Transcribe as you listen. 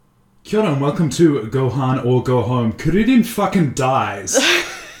Kia ora and welcome to Gohan or Go Home. Kuririn fucking dies.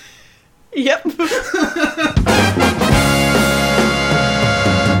 Yep.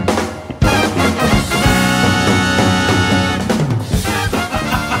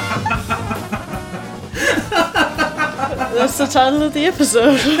 That's the title of the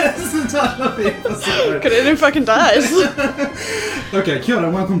episode. That's the title of the episode. Kuririn fucking dies. Okay, kia ora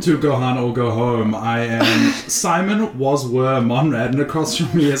and welcome to Gohan or Go Home. I am Simon Were Monrad, and across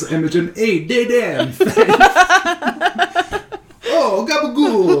from me is Imogen E. Dedan. Oh,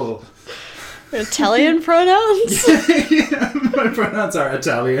 gabagool. Italian pronouns? Yeah, my pronouns are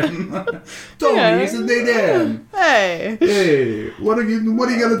Italian. Tony is a Dedan. Hey. Hey, what are you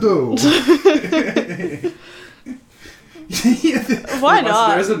gonna do? Why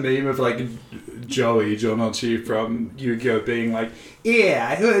not? There's a meme of like Joey Jonochi from Yu-Gi-Oh! Being like, yeah,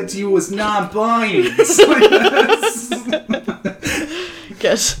 I heard you was non-blind.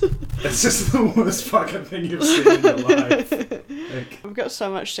 Guess. It's just the worst fucking thing you've seen in your life. Like, We've got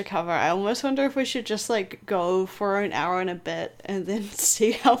so much to cover. I almost wonder if we should just like go for an hour and a bit and then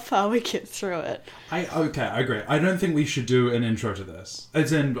see how far we get through it. I agree. I don't think we should do an intro to this.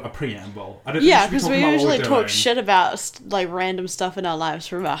 It's in a preamble. I don't Yeah, think because we we should be talking about usually what we're talk doing. shit about like random stuff in our lives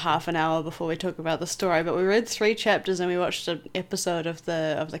for about half an hour before we talk about the story. But we read 3 chapters and we watched an episode of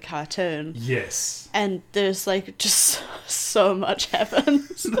the cartoon. Yes. And there's like just so much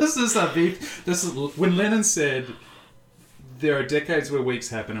happens. This is a beef. This is when Lennon said there are decades where weeks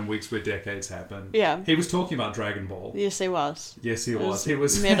happen and weeks where decades happen. Yeah. He was talking about Dragon Ball. Yes, he was. Yes, he It was. He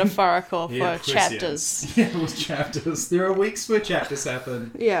was metaphorical for Yeah, chapters. prescient. Yeah, it was chapters. There are weeks where chapters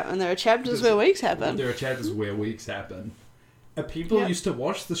happen. Yeah, and there are chapters where weeks happen. There are chapters where weeks happen. People Yep. used to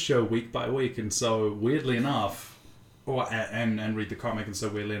watch the show week by week, and so weirdly enough, and read the comic, and so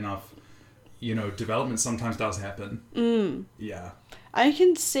weirdly enough, you know, development sometimes does happen. Mm. Yeah. I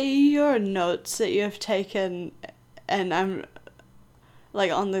can see your notes that you have taken, and I'm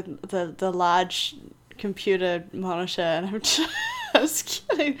like on the large computer monitor, and I'm just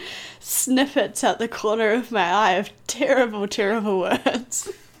getting snippets out the corner of my eye of terrible, terrible words.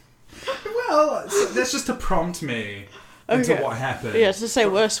 Well, so that's just to prompt me into Okay. what happened. Yeah, to say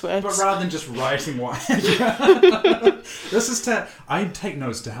worse words. But rather than just writing what this is I take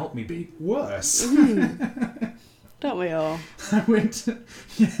notes to help me be worse. Don't we all? I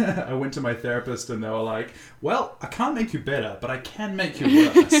went to my therapist and they were like, well, I can't make you better, but I can make you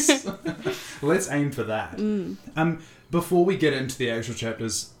worse. Let's aim for that. Before we get into the actual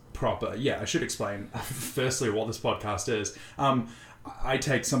chapters proper, I should explain firstly what this podcast is. I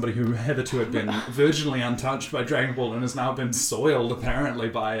take somebody who hitherto had been virginally untouched by Dragon Ball and has now been soiled apparently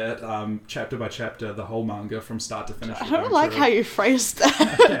by it, chapter by chapter, the whole manga from start to finish. I don't like how you phrased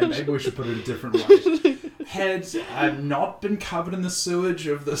that. Okay, maybe we should put it a different way. Had not been covered in the sewage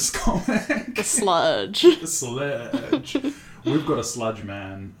of this comic. The sludge. The sludge. We've got a sludge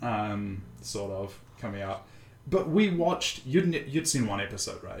man, sort of, coming up. But we watched, you'd seen one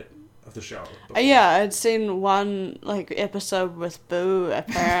episode, right? Of the show. Before. Yeah, I'd seen one like episode with Boo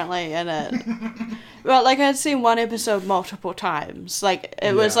apparently in it. Well, like I'd seen one episode multiple times. Like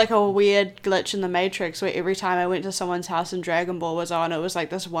it was like a weird glitch in the Matrix where every time I went to someone's house and Dragon Ball was on, it was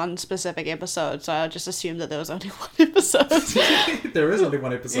like this one specific episode. So I just assumed that there was only one episode. There is only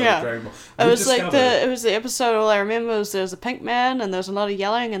one episode Yeah. of Dragon Ball. It We've was like discovered- it was the episode. All I remember was there was a pink man and there was a lot of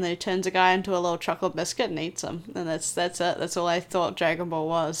yelling, and then he turns a guy into a little chocolate biscuit and eats him, and that's it. That's all I thought Dragon Ball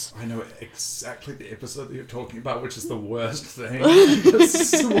was. I know exactly the episode that you're talking about, which is the worst thing.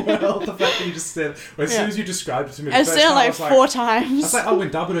 Well, the fact that you just said, as soon as you described it to me, the I've first seen it time, I like was 4 I was times. like, oh, when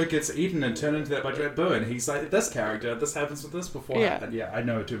Daburo gets eaten and turned into that by Dread Boo, and he's like, this character, this happens with this before. Yeah. And I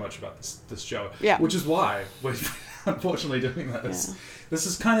know too much about this show. Yeah. Which is why we're unfortunately doing this. Yeah. This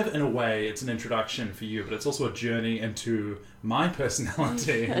is kind of, in a way, it's an introduction for you, but it's also a journey into my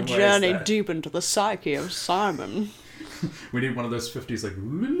personality. A in ways journey that- deep into the psyche of Simon. We need one of those 50s, like...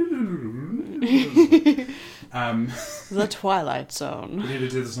 The Twilight Zone. We need to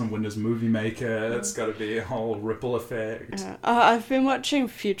do this on Windows Movie Maker. It's got to be a whole ripple effect. I've been watching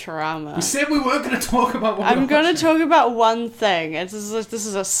Futurama. We said we weren't going to talk about what I'm we're going to watching. talk about one thing. This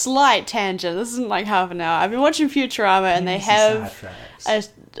is a slight tangent. This isn't like half an hour. I've been watching Futurama, and they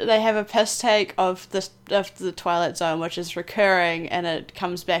have a piss take of the Twilight Zone, which is recurring, and it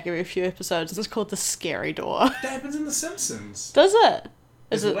comes back every few episodes. It's called the Scary Door. That happens in The Simpsons. Does it?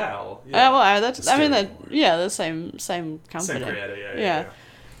 As Is it? well. Well, that's. The I mean, Scary that. Door. Yeah, the same company. Same creator, Yeah. yeah.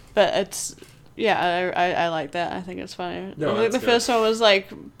 But it's. Yeah, I like that. I think it's funny. No, I think that's the good. first one was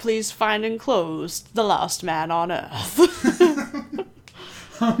like, please find enclosed the last man on Earth.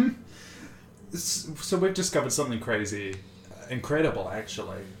 So we've discovered something crazy incredible,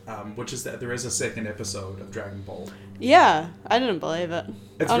 actually. Which is that there is a second episode of Dragon Ball. Yeah, I didn't believe it.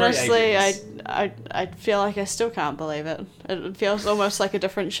 It's Honestly, very 80s. I feel like I still can't believe it. It feels almost like a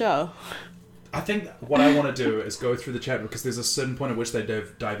different show. I think what I want to do is go through the chapter because there's a certain point at which they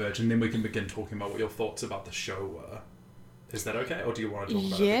diverge, and then we can begin talking about what your thoughts about the show were. Is that okay, or do you want to talk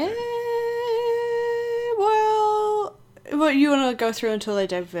about it? Well, you want to go through until they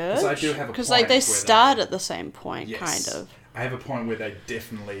diverge? Because I do have a Because point they where start at the same point, Yes. kind of. I have a point where they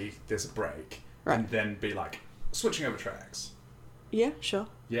definitely there's a break, Right. and then be like switching over tracks. Yeah, sure.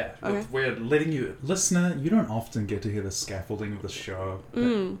 Yeah, Okay. we're letting you, listener. You don't often get to hear the scaffolding of the show. But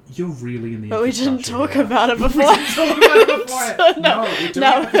you're really in the. But we didn't infrastructure talk here. about it before. We didn't talk about it before. So No, we're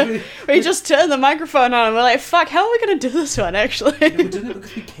doing it. We just turned the microphone on and we're like, fuck, how are we going to do this one, actually? We're doing it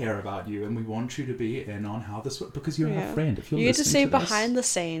because we care about you and we want you to be in on how this works because you're our friend. If you're You get to see listening behind the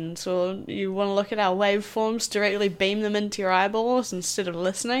scenes, or you want to look at our waveforms, directly beam them into your eyeballs instead of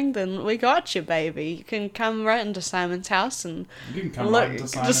listening, then we got you, baby. You can come right into Simon's house and you can come look, right into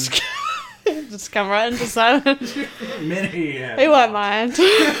Simon. just come right into Simon. Many. He won't mind.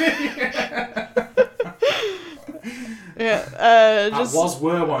 Yeah, just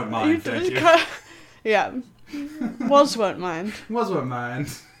were won't mind. Thank you. Yeah, won't mind. Won't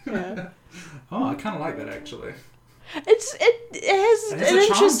mind. Yeah. Oh, I kind of like that actually. It has It has an a charm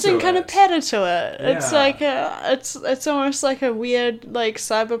interesting to kind of it. patter to it. It's Yeah. like it's almost like a weird like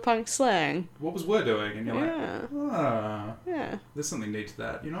cyberpunk slang. What was Were doing? And you're Yeah. like, ah, Yeah. there's something neat to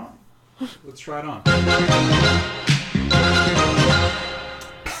that. You know what? Let's try it on.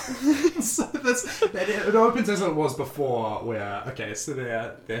 So it opens as it was before, where so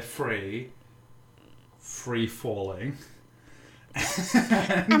they're free falling.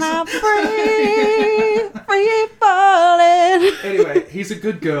 And I'm free falling. Anyway, he's a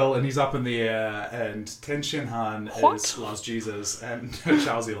good girl and he's up in the air, and Ten Shin Han loves Jesus, and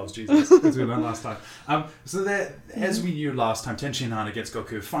Chaozi loves Jesus, as we learned last time. So as we knew last time, Ten Shin Han against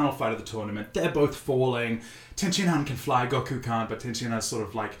Goku, final fight of the tournament, they're both falling. Ten Shin Han can fly, Goku can't, but Ten Shin Han's sort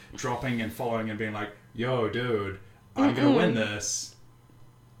of like dropping and following and being like, yo, dude, I'm gonna win this.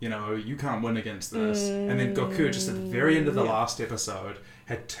 You know, you can't win against this. And then Goku, just at the very end of the last episode,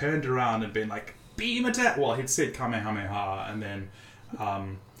 had turned around and been like, beam attack! Well, he'd said Kamehameha, and then...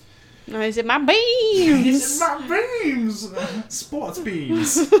 No, he said, my beams! he said, my beams! Sports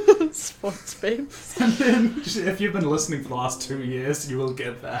beams! Sports beams. And then, if you've been listening for the last 2 years, you will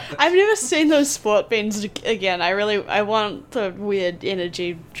get that. I've never seen those sport beans again. I want the weird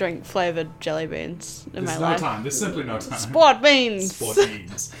energy drink flavoured jelly beans in my There's no life. time. There's simply no time. Sport beans! Sport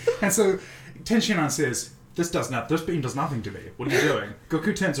beams. And so, Ten Shin Han says, this beam does nothing to me. What are you doing?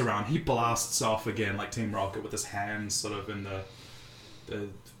 Goku turns around. He blasts off again like Team Rocket with his hands sort of in the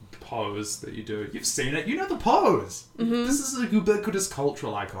pose that you do. You've seen it. You know the pose. Mm-hmm. This is a ubiquitous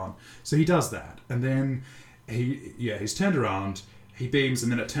cultural icon. So he does that. And then he's turned around. He beams,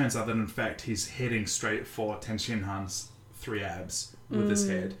 and then it turns out that in fact he's heading straight for Ten Shin Han's 3 abs with his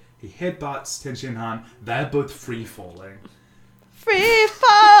head. He headbutts Ten Shin Han. They're both free falling. Free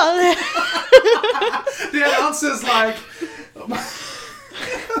falling! The announcer's like...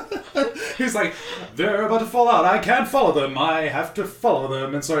 He's like, they're about to fall out. I can't follow them. I have to follow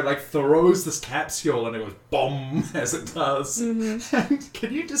them. And so he like throws this capsule and it goes bomb as it does. Mm-hmm. And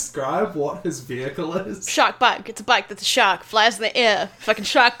can you describe what his vehicle is? Shark bike. It's a bike that's a shark. Flies in the air. Fucking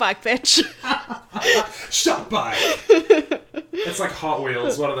shark bike, bitch. Shark bike! It's like Hot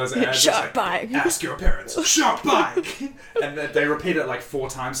Wheels, one of those ads. Shark bike. Ask your parents. Shark bike! And they repeat it like 4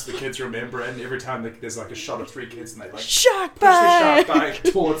 times so the kids remember it. And every time there's like a shot of 3 kids and they like Shark push the bike! shark bike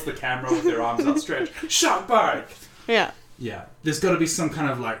towards the camera with their arms outstretched. Shark bike! Yeah. Yeah. There's got to be some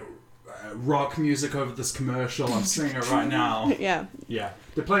kind of like rock music over this commercial. I'm seeing it right now. Yeah. Yeah.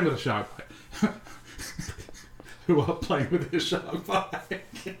 They're playing with a shark bike. Who are playing with a shark bike?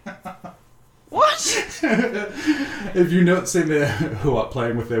 What? Have you not seen who are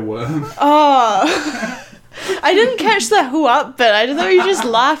playing with their worm? Oh. I didn't catch the who up bit. I thought you just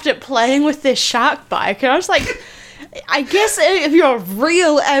laughed at playing with their shark bike. And I was like, I guess if you're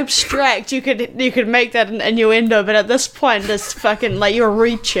real abstract, you could make that an innuendo, but at this point, it's fucking, like, you're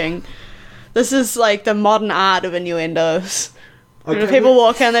reaching. This is, like, the modern art of innuendos. Okay, When people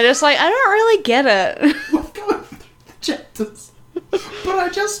walk in, they're just like, I don't really get it. We've gone through the chapters. But I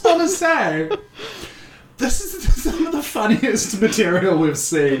just want to say, this is some of the funniest material we've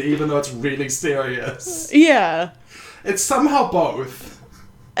seen, even though it's really serious. Yeah. It's somehow both.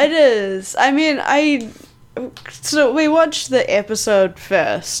 It is. I mean, so we watched the episode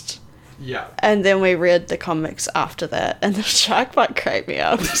first. Yeah. And then we read the comics after that, and the shark bite cracked me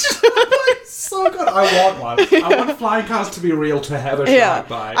up. It's So good. I want one. I want flying cars to be real, to have a shark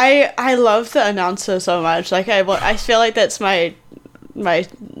bite. I love the announcer so much. Like I feel like that's my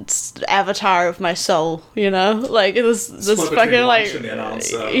avatar of my soul, you know? Like this fucking like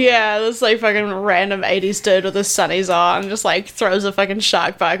this like fucking random 80s dude with his sunnies on just like throws a fucking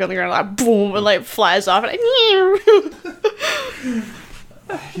shark bite on the ground, like boom, and like flies off and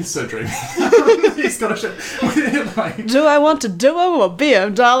he's so dreamy. He's got a shit. Like, do I want to do him or be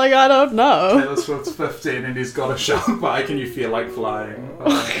him, darling? I don't know. Taylor Swift's 15 and he's got a shark bite and you feel like flying. Oh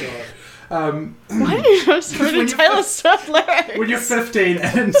my god. Why do you know so many Taylor Swift lyrics? When you're 15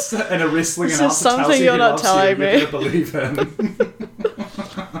 and a wrestling this announcer is something tells you you're he not loves telling you, me. you're gonna believe him.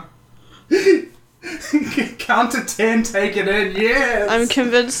 Count to 10, take it in, yes! I'm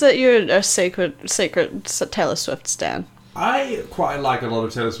convinced that you're a secret Taylor Swift stan. I quite like a lot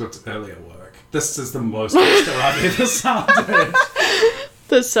of Taylor Swift's earlier work. This is the most hipster I've ever sounded.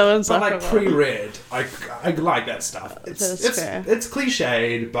 That's so But insufferable. like pre-read, I like that stuff. It's fair. it's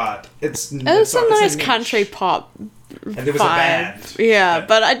cliched, but it's It's a nice niche. country pop And there was vibe. a band. Yeah,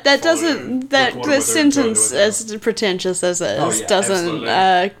 but that followed doesn't that Blackwater the with sentence, Blackwater. as pretentious as it is, Oh,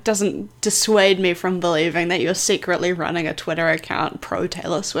 yeah, doesn't dissuade me from believing that you're secretly running a Twitter account pro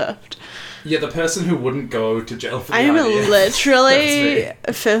Taylor Swift. Yeah, the person who wouldn't go to jail for the I am idea. literally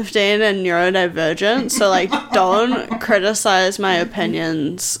That's 15 and neurodivergent, so like don't criticize my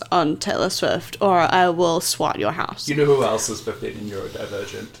opinions on Taylor Swift or I will swat your house. You know who else is 15 and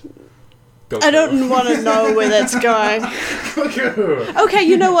neurodivergent? Goku. I don't want to know where that's going. Goku. Okay,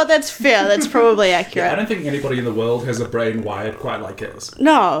 you know what? That's fair. That's probably Yeah, I accurate. don't think anybody in the world has a brain wired quite like his.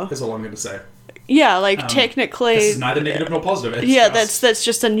 No. That's all I'm going to say. Yeah, like technically. This is neither negative nor positive. It's Yeah, just, that's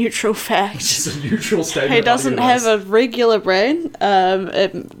just a neutral fact. it's a neutral statement. He about doesn't the have universe. a regular brain.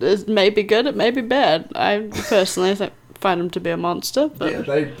 It may be good, it may be bad. I personally find him to be a monster, but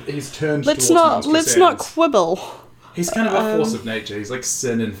Yeah, he's turned let's towards not monstrous not ends. quibble. He's kind of a force of nature. He's like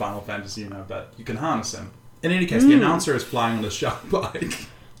Sin in Final Fantasy, you know, but you can harness him. In any case, the announcer is flying on a shark bike.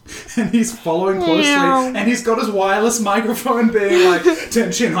 And he's following closely, Meow. and he's got his wireless microphone being like,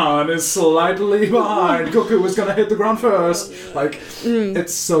 Tenshin Han is slightly behind, Goku was gonna hit the ground first. Like,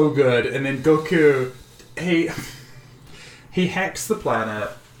 it's so good. And then Goku, he hacks the planet,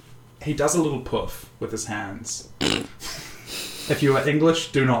 he does a little poof with his hands. If you are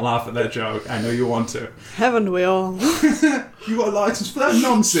English, do not laugh at that joke. I know you want to. Haven't we all? You got a license for that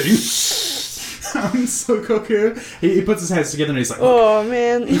nonsense. So Goku, he puts his hands together and he's like, Oh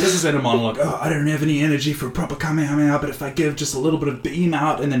man. he does his inner monologue. Oh, I don't have any energy for a proper Kamehameha, but if I give just a little bit of beam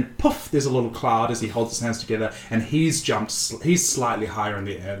out, and then poof, there's a little cloud as he holds his hands together, and he's slightly higher in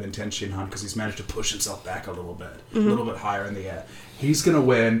the air than Tenshin Han because he's managed to push himself back a little bit, a little bit higher in the air. He's gonna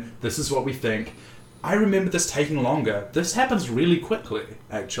win. This is what we think. I remember this taking longer. This happens really quickly,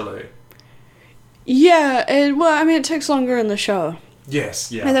 actually. Yeah, it takes longer in the show.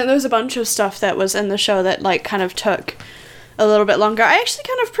 Yes, yeah. I think there was a bunch of stuff that was in the show that like kind of took a little bit longer. I actually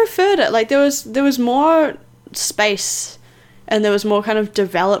kind of preferred it. Like there was more space and there was more kind of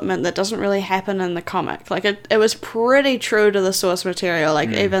development that doesn't really happen in the comic. Like it was pretty true to the source material. Like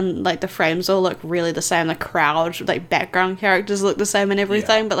even like the frames all look really the same. The crowd, like background characters look the same and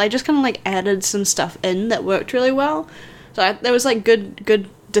everything. Yeah. But they just kind of like added some stuff in that worked really well. So there was like good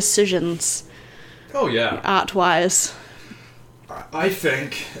decisions Oh, yeah. art wise. I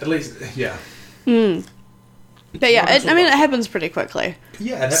think, at least, yeah. But yeah, it happens pretty quickly.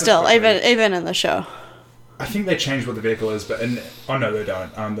 Yeah, it happens Still, quickly. even in the show. I think they changed what the vehicle is, but oh no, they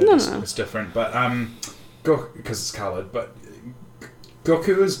don't. No. It's different. But because it's coloured. But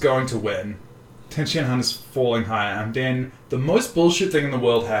Goku is going to win. Tenshin Han is falling higher, and then the most bullshit thing in the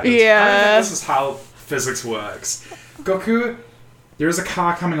world happens. Yeah. I don't think this is how physics works. Goku, there is a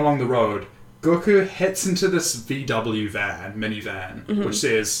car coming along the road. Goku hits into this VW minivan, which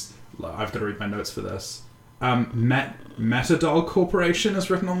says, I've got to read my notes for this. Matadol Corporation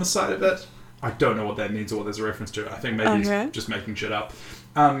is written on the side of it. I don't know what that means or what there's a reference to. I think maybe Okay. he's just making shit up.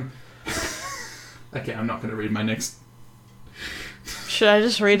 Okay, I'm not going to read my next. Should I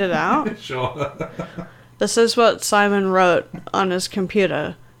just read it out? Sure. This is what Simon wrote on his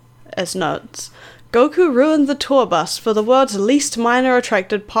computer as notes. Goku ruined the tour bus for the world's least minor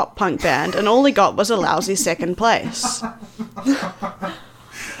attracted pop punk band, and all he got was a lousy second place.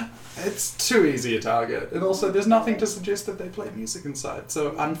 It's too easy a target. And also, there's nothing to suggest that they play music inside.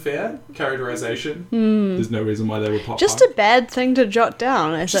 So, unfair characterization. There's no reason why they were pop Just punk. a bad thing to jot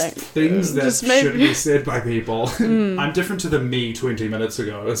down, I Just think. things that Just maybe- should be said by people. I'm different to the me 20 minutes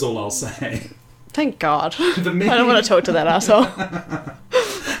ago, is all I'll say. Thank God. The me, I don't want to talk to that asshole.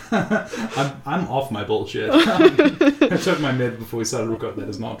 I'm off my bullshit. I took my med before we started recording. That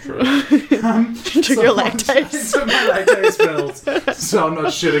is not true. Took your lactase. I took my lactase pills, so I'm not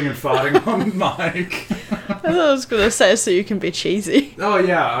shitting and farting on mic. I thought I was going to say so you can be cheesy. Oh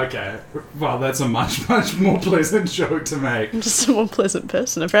yeah, okay. Well, that's a much more pleasant joke to make. I'm just a more pleasant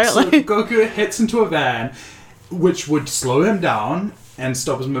person, So apparently. Goku hits into a van, which would slow him down and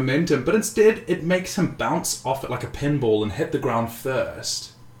stop his momentum, but instead it makes him bounce off it like a pinball and hit the ground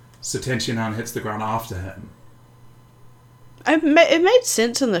first. So Tenshinhan hits the ground after him. It made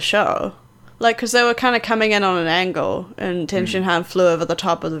sense in the show. Like, because they were kind of coming in on an angle, and Tenshinhan flew over the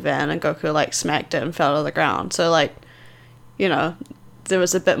top of the van, and Goku, like, smacked it and fell to the ground. So, like, you know, there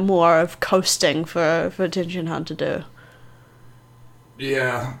was a bit more of coasting for Tenshinhan to do.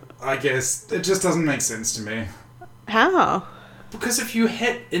 Yeah, I guess it just doesn't make sense to me. How? Because if you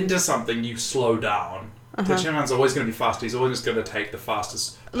hit into something, you slow down. Tenshinhan's always going to be faster. He's always going to take the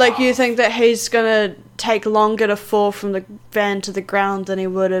fastest Like, you path. think that he's gonna take longer to fall from the van to the ground than he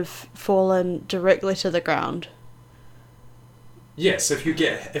would have fallen directly to the ground? Yes, if you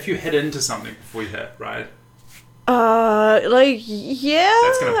hit into something before you hit, right? Like, yeah.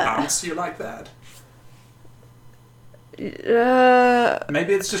 That's going to bounce you like that.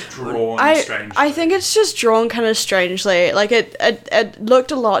 Maybe it's just drawn strangely. I think it's just drawn kind of strangely. Like, it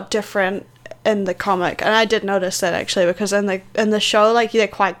looked a lot different in the comic, and I did notice that actually, because in the show, like, they're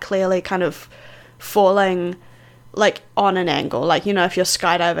quite clearly kind of falling like on an angle, like, you know, if you're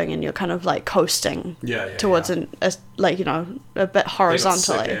skydiving and you're kind of like coasting towards a like, you know, a bit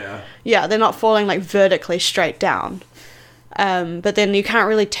horizontally. Yeah, they're not falling like vertically straight down. But then you can't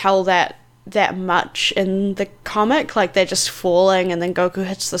really tell that much in the comic. Like, they're just falling, and then Goku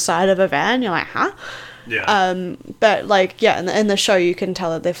hits the side of a van. You're like, huh? Yeah. But like, yeah, in the show you can tell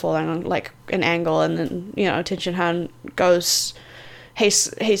that they're falling on like an angle, and then, you know, Tenshinhan goes,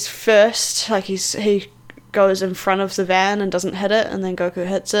 he's first, like he goes in front of the van and doesn't hit it, and then Goku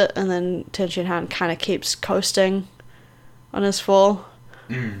hits it, and then Tenshinhan kind of keeps coasting on his fall.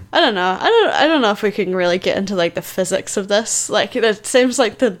 I don't know. I don't know if we can really get into like the physics of this. Like, it seems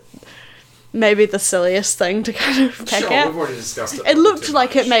like maybe the silliest thing to kind of pick Sure, at. we've already discussed it. It looked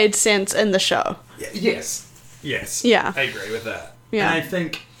like it made sense in the show. Yes. Yeah. I agree with that. Yeah. And I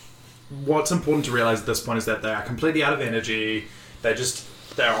think what's important to realize at this point is that they are completely out of energy.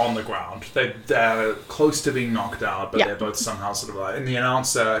 They're on the ground. They're close to being knocked out, but they're both somehow sort of like... And the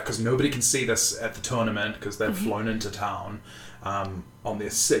announcer, because nobody can see this at the tournament because they've flown into town on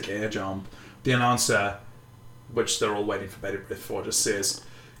their sick air jump, the announcer, which they're all waiting for bated breath for, just says,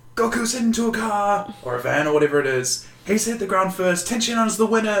 Goku's hit into a car, or a van, or whatever it is. He's hit the ground first. Tenshinhan's the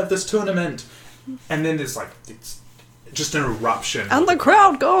winner of this tournament. And then there's like... It's just an eruption. And the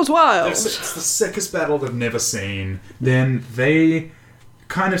crowd goes wild. It's the sickest battle they've never seen. Then they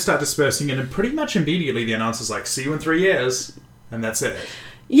kind of start dispersing, and pretty much immediately the announcer's like, see you in 3 years. And that's it.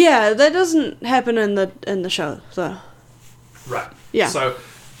 Yeah, that doesn't happen in the show, though. Right. Yeah. So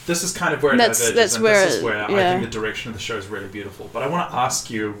this is kind of where it diverges, that's and where this is where I yeah. think the direction of the show is really beautiful. But I want to ask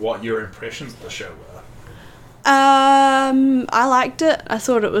you what your impressions of the show were. I liked it. I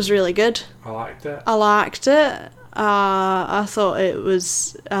thought it was really good. I liked it. I thought it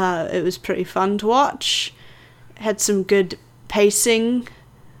was pretty fun to watch. Had some good pacing.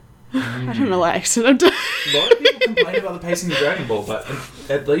 I don't know what accent I'm doing. A lot of people complain about the pacing of Dragon Ball, but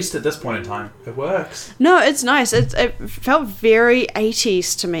at least at this point in time, it works. No, it's nice. It felt very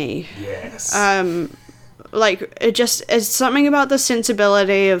 80s to me. Yes. Like, it's something about the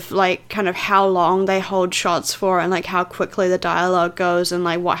sensibility of, like, kind of how long they hold shots for, and, like, how quickly the dialogue goes, and,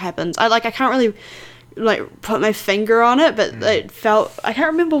 like, what happens. I can't really, like, put my finger on it, but it felt... I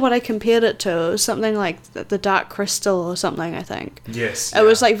can't remember what I compared it to. It was something like The Dark Crystal or something, I think. Yes. It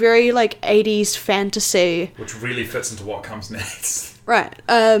was, like, very, like, 80s fantasy. Which really fits into what comes next. Right.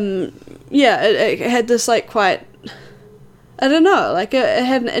 Yeah, it had this, like, quite... I don't know, like, it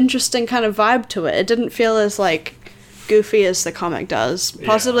had an interesting kind of vibe to it. It didn't feel as, like, goofy as the comic does.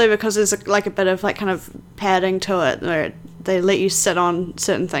 Possibly because there's, like, a bit of, like, kind of padding to it, where they let you sit on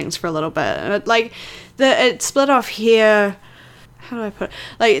certain things for a little bit. And it split off here... How do I put it?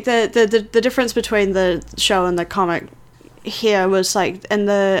 Like, the difference between the show and the comic here was, like, in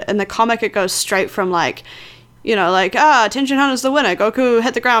the comic it goes straight from, like... You know, like, Tenshinhan is the winner, Goku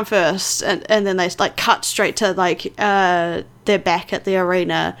hit the ground first, and then they, like, cut straight to, like, they're back at the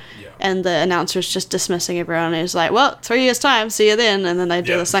arena, and the announcer's just dismissing everyone, and he's like, well, 3 years' time, see you then, and then they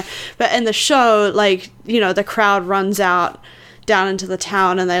do this thing. But in the show, like, you know, the crowd runs out down into the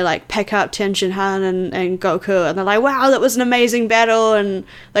town, and they like pick up Tenshin Han and Goku, and they're like, wow, that was an amazing battle, and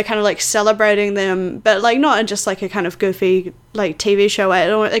they're kind of like celebrating them, but like not in just like a kind of goofy like TV show way.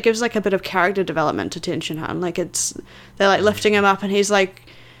 It gives like a bit of character development to Tenshin Han. Like they're like lifting him up, and he's like,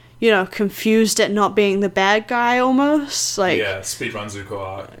 you know, confused at not being the bad guy almost. Like, yeah, speedrun Zuko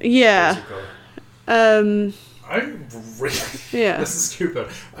arc. Yeah. Zuko. I really, yeah. This is stupid.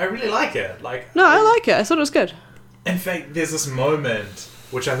 I really like it. Like, no, I like it. I thought it was good. In fact, there's this moment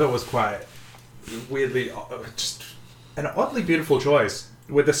which I thought was quite weirdly, just an oddly beautiful choice,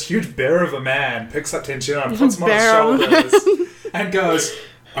 where this huge bear of a man picks up Tenshin and puts him on his shoulders and goes,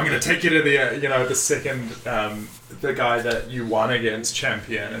 "I'm going to take you to the, the second, the guy that you won against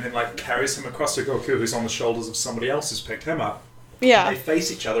champion," and then like carries him across to Goku, who's on the shoulders of somebody else who's picked him up. Yeah. And they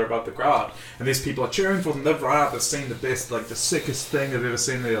face each other above the crowd, and these people are cheering for them. They've run out, they've seen the best, like the sickest thing they've ever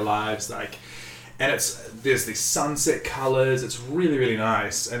seen in their lives, like, and there's these sunset colours. It's really, really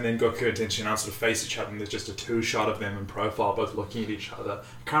nice. And then Goku and Tenshin sort of face each other, and there's just a 2-shot of them in profile, both looking at each other.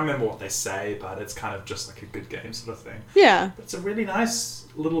 I can't remember what they say, but it's kind of just like a good game sort of thing. Yeah. But it's a really nice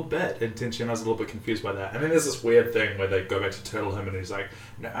little bit, and Tenshin was a little bit confused by that. And then there's this weird thing where they go back to Turtle him, and he's like,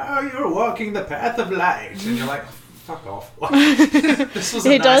 "Now you're walking the path of light," and you're like, fuck off. This was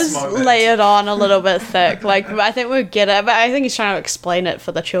a he nice does moment. lay it on a little bit thick. Like, I think we get it, but I think he's trying to explain it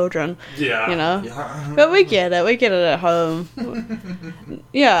for the children. Yeah. You know? Yeah. But we get it. We get it at home.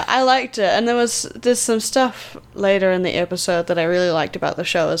 Yeah, I liked it. And there's some stuff later in the episode that I really liked about the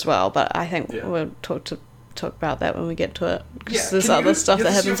show as well, but I think we'll talk about that when we get to it. Because there's other stuff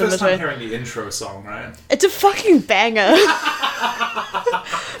that happens in between. This is your first time hearing the intro song, right? It's a fucking banger.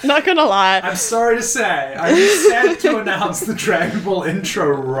 Not gonna lie. I'm sorry to say, I'm sad to announce the Dragon Ball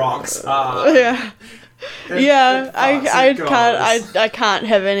intro rocks. Yeah. I can't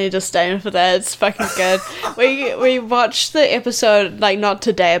have any disdain for that. It's fucking good. We watched the episode, like, not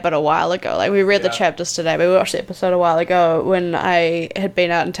today, but a while ago. Like, we read the chapters today, but we watched the episode a while ago when I had been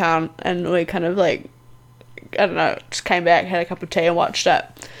out in town, and we kind of, like, I don't know, just came back, had a cup of tea and watched it,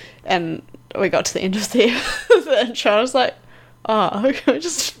 and we got to the end of the intro. I was like, oh, can we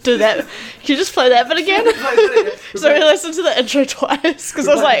just do that? Can you just play that bit again? So we listened to the intro twice, because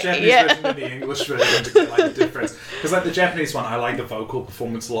I was like, the Japanese version and the English version to get like the difference. Because like the Japanese one, I like the vocal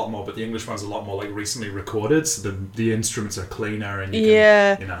performance a lot more, but the English one's a lot more like recently recorded, so the instruments are cleaner and you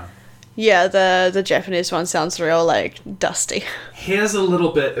can, you know. Yeah, the Japanese one sounds real, like, dusty. Here's a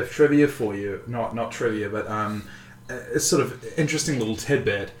little bit of trivia for you. Not trivia, but a sort of interesting little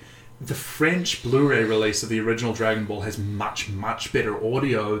tidbit. The French Blu-ray release of the original Dragon Ball has much, much better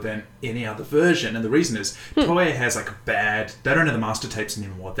audio than any other version. And the reason is, Toei has like they don't have the master tapes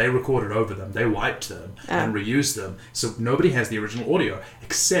anymore. They recorded over them. They wiped them and reused them. So nobody has the original audio.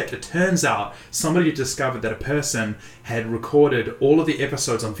 Except it turns out somebody discovered that a person had recorded all of the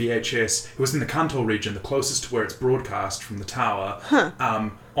episodes on VHS. It was in the Kanto region, the closest to where it's broadcast from the tower,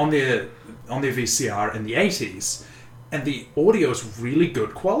 on their VCR in the 80s. And the audio is really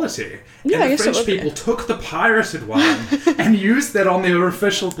good quality. Yeah, and the French people took the pirated one and used that on their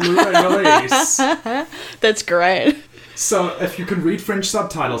official Blu-ray release. That's great. So if you can read French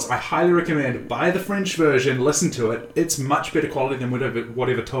subtitles, I highly recommend buy the French version, listen to it. It's much better quality than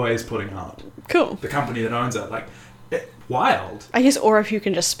whatever Toei is putting out. Cool. The company that owns it. Like, wild. I guess, or if you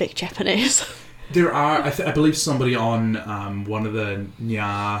can just speak Japanese. There are, I believe somebody on one of the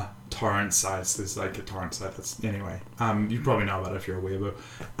Nya torrent sites, there's like a torrent site that's, anyway, you probably know about it if you're a weeaboo,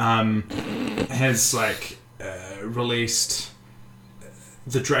 has like released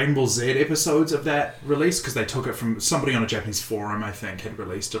the Dragon Ball Z episodes of that release, because they took it from somebody on a Japanese forum, I think, had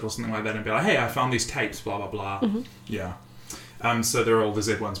released it or something like that, and be like, hey, I found these tapes, blah blah blah. Yeah. So they're all the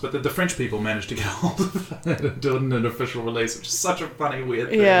Z ones, but the French people managed to get hold of it and do an official release, which is such a funny, weird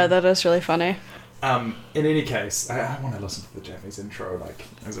thing. Yeah, that is really funny. In any case, I want to listen to the Japanese intro, like,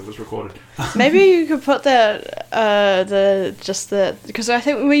 as it was recorded. Maybe you could put that, because I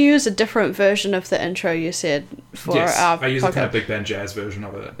think we use a different version of the intro you said for our podcast. I use a kind of big band jazz version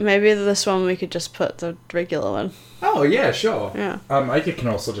of it. Maybe this one we could just put the regular one. Oh, yeah, sure. Yeah. I can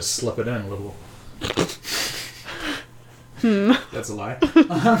also just slip it in a little. That's a lie.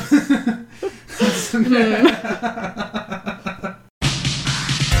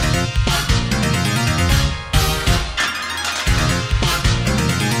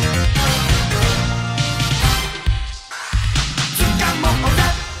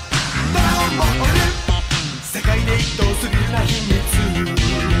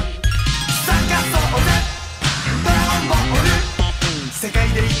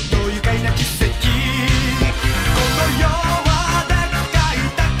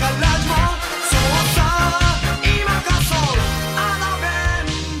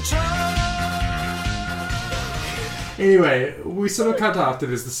 Anyway, we sort of cut after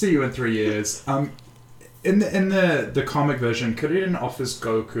this. The see you in 3 years. In the comic version, Kuririn offers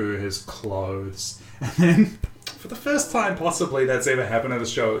Goku his clothes, and then for the first time possibly that's ever happened in the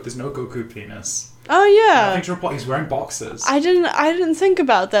show, there's no Goku penis. Oh yeah. I think to report he's wearing boxers. I didn't think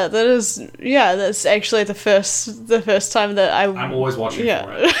about that. That's actually the first time that I'm always watching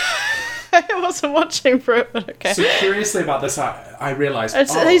for it. I wasn't watching for it, but okay. So curiously about this, I realised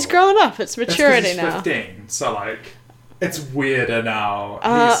he's grown up. It's maturity he's now. 15, so like it's weirder now.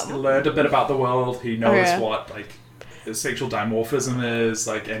 He's learned a bit about the world. He knows what like sexual dimorphism is,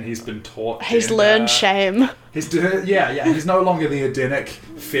 like, and he's been taught. He's learned shame. He's He's no longer the Edenic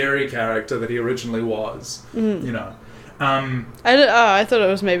fairy character that he originally was. You know. I thought it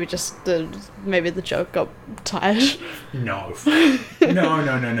was maybe just the joke got tired. No.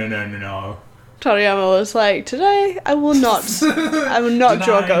 Toriyama was like, today I will not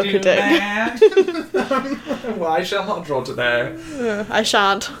draw Goku dick. Well, I shall not draw today. I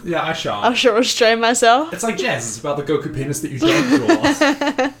shan't. Yeah, I shan't. I shall restrain myself. It's like jazz. It's about the Goku penis that you don't draw.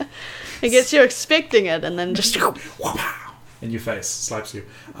 It gets you expecting it, and then just in your face, slaps you.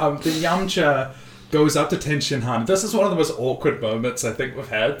 The Yamcha goes up to Tenshinhan. This is one of the most awkward moments I think we've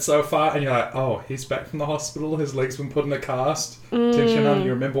had so far. And you're like, oh, he's back from the hospital. His leg's been put in a cast. Tenshinhan,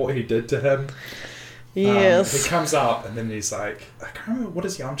 you remember what he did to him? Yes. He comes up and then he's like, I can't remember, what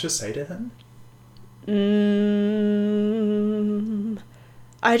does Yamcha say to him?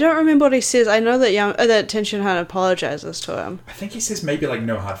 I don't remember what he says. I know that that Tenshinhan apologizes to him. I think he says maybe like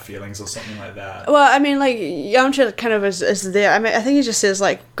no hard feelings or something like that. Well, I mean, like Yamcha kind of is there. I mean, I think he just says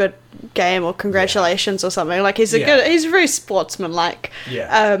like good game or congratulations or something. Like he's he's very sportsmanlike.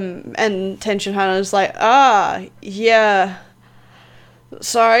 Yeah. And Tenshinhan is like, yeah.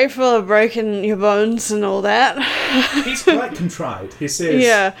 Sorry for breaking your bones and all that. He's quite contrite. He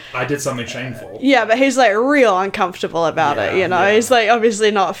says, I did something shameful. Yeah, but he's like real uncomfortable about it, you know? Yeah. He's like obviously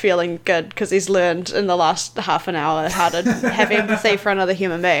not feeling good because he's learned in the last half an hour how to have empathy for another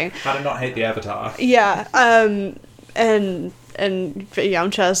human being. How to not hate the Avatar. Yeah, and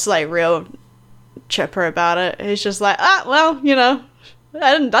Yamcha's like real chipper about it. He's just like, well, you know,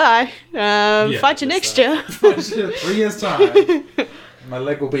 I didn't die. Fight you next year. 3 years' time. My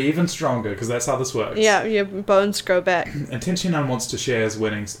leg will be even stronger because that's how this works. Yeah, your bones grow back. And Tenshinhan wants to share his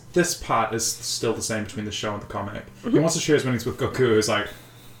winnings. This part is still the same between the show and the comic. He wants to share his winnings with Goku. He's like,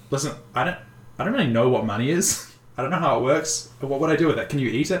 listen, I don't really know what money is. I don't know how it works. What would I do with it? Can you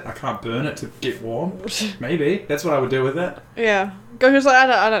eat it? I can't burn it to get warm. Maybe. That's what I would do with it. Yeah. Goku's like,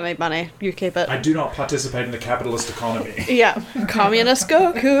 I don't need money. You keep it. I do not participate in the capitalist economy. Yeah. Communist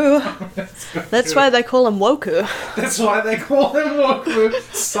Goku. That's why they call him Woku. That's why they call him Woku.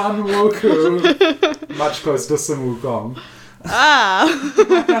 Son Woku. Much closer to Sun Wukong.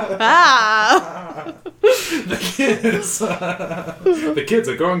 The kids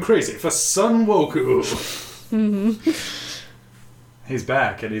are going crazy for Son Woku. He's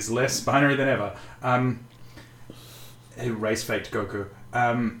back and he's less binary than ever. He race faked Goku.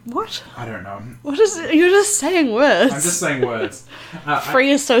 What? I don't know. What is it? You're just saying words. I'm just saying words.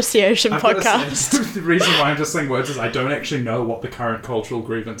 Free association podcast. The reason why I'm just saying words is I don't actually know what the current cultural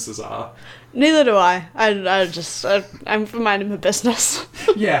grievances are. Neither do I. I'm minding my business.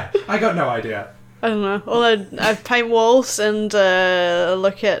 Yeah, I got no idea. I don't know. All I paint walls and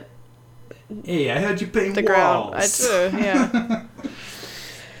look at. Yeah, I heard you paint the walls. Ground. I do, yeah.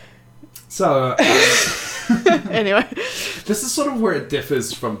 So, anyway, this is sort of where it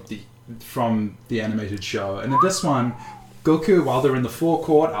differs from the animated show. And in this one, Goku, while they're in the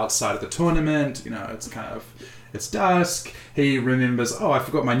forecourt outside of the tournament, you know, it's dusk. He remembers, I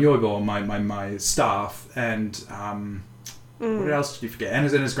forgot my Nyoibo, my staff, and what else did he forget? And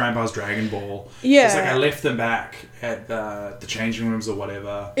it's in his grandpa's Dragon Ball. Yeah. It's like I left them back at the changing rooms or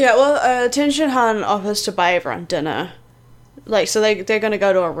whatever. Yeah, well, Tenshinhan offers to buy everyone dinner. Like, so they're going to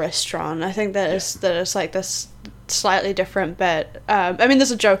go to a restaurant. I think that is like this slightly different, but I mean, there's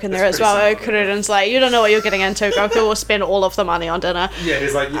a joke in there as well. Kuririn's like, you don't know what you're getting into. Goku will spend all of the money on dinner. Yeah,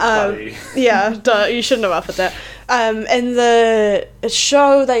 he's like, you buddy. Yeah, you shouldn't have offered that. In the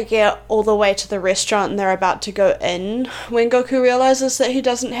show, they get all the way to the restaurant and they're about to go in when Goku realizes that he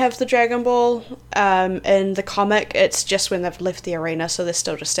doesn't have the Dragon Ball. In the comic, it's just when they've left the arena, so they're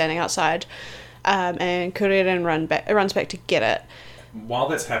still just standing outside. And Kuririn runs back to get it. While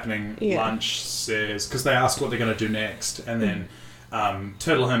that's happening, Lunch says, because they ask what they're going to do next, and then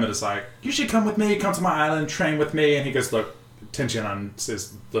Turtle Hermit is like, you should come with me, come to my island, train with me, and he goes, look, Tenshinhan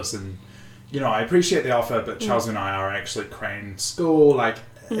says, listen, you know, I appreciate the offer, but Charles and I are actually Crane School, like,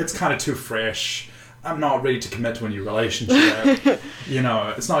 it's kind of too fresh, I'm not ready to commit to a new relationship, you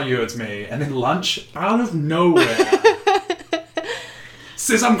know, it's not you, it's me. And then Lunch, out of nowhere,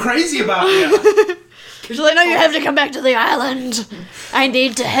 says I'm crazy about you. She's like, no, you have to come back to the island. I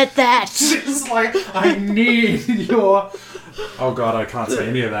need to hit that. She's like, I need your... Oh god, I can't say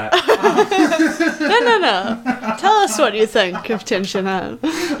any of that. No. Tell us what you think of Tension Han.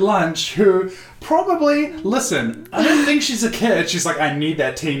 Lunch, who probably... Listen, I don't think she's a kid. She's like, I need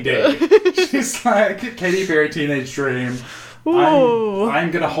that teen D. She's like, Katy Perry Teenage Dream.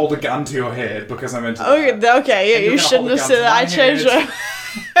 I'm gonna hold a gun to your head because I'm into that. Okay, yeah, you shouldn't have said that. I changed it.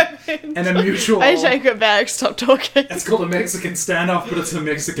 And a mutual... I take it back, stop talking. It's called a Mexican standoff, but it's a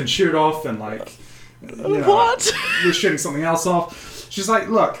Mexican shoot-off, and like... What? We're shooting something else off. She's like,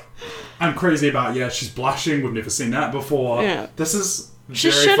 look, I'm crazy about you. She's blushing. We've never seen that before. Yeah. This is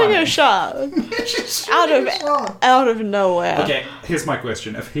She's very shooting funny. a shot. She's shooting a shot. Out of nowhere. Okay, here's my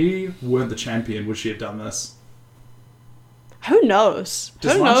question. If he weren't the champion, would she have done this? Who knows?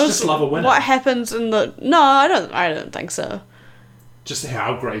 Does Who Lunch knows just love a winner? what happens in the... No, I don't think so. Just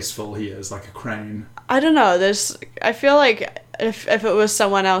how graceful he is, like a crane. I don't know. I feel like if it was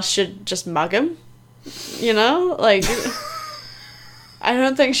someone else, she'd just mug him. You know? Like... I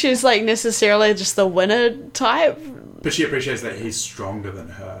don't think she's, like, necessarily just the winner type. But she appreciates that he's stronger than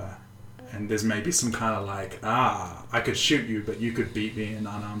her. And there's maybe some kind of like, I could shoot you, but you could beat me in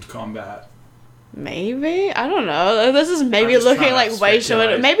unarmed combat. Maybe? I don't know. This is maybe just looking trying to like way too...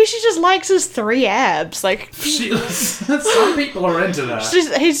 speculate. Maybe she just likes his 3 abs. Like... Some people are into that.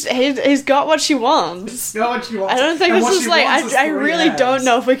 He's got what she wants. Know what she wants. I don't think And this what is she like... wants is I 3 really abs. don't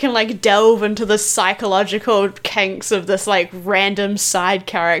know if we can like delve into the psychological kinks of this like random side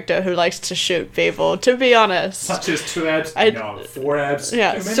character who likes to shoot people, to be honest. Such as 2 abs? I- No, 4 abs?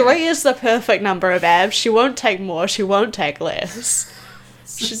 Yeah, Too many. 3 is the perfect number of abs. She won't take more, she won't take less.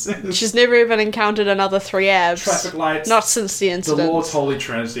 She's never even encountered another 3 abs. Traffic lights, Not since the the incident. Lord's Holy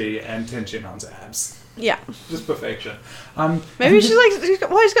Trinity, and Tension Han's abs. Yeah. Just perfection. Maybe she's like... he's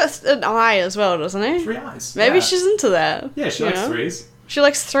got an eye as well, doesn't he? 3 eyes. Maybe yeah. she's into that. Yeah, she you likes know? 3s. She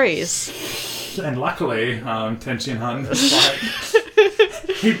likes 3s. And luckily, Tension Han is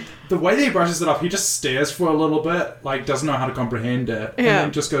like... the way that he brushes it off, he just stares for a little bit, like doesn't know how to comprehend it, and Yeah.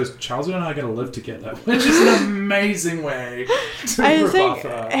 then just goes, Charles and I are going to live together, which is an amazing way to I rebuff think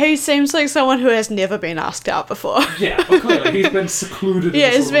her. he seems like someone who has never been asked out before. Yeah, but clearly he's been secluded. Yeah,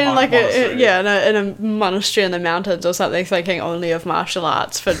 in he's sort of been a like monastery. in a monastery in the mountains or something, thinking only of martial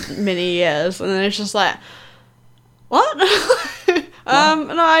arts for many years, and then it's just like, what? No,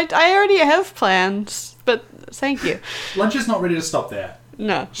 I already have plans, but thank you. Lunch is not ready to stop there.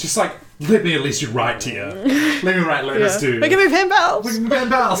 No. She's like, let me at least write to you. Let me write letters to you. We can be pen pals. We can be pen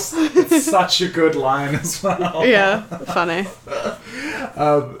pals. It's such a good line as well. Yeah, funny.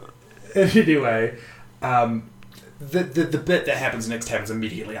 Anyway, the bit that happens next happens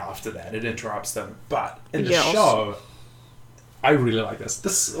immediately after that. It interrupts them. But in the Yes. show, I really like this.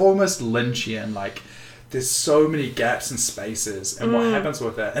 This is almost Lynchian. Like, there's so many gaps and spaces, and what happens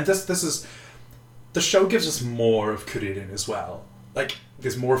with it. And this is... The show gives us more of Kuririn as well. Like,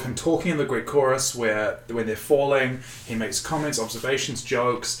 there's more of him talking in the Great Chorus, where when they're falling, he makes comments, observations,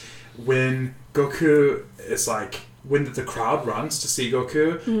 jokes. When Goku is like... When the crowd runs to see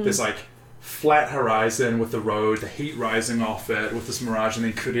Goku, there's like flat horizon with the road, the heat rising off it, with this mirage, and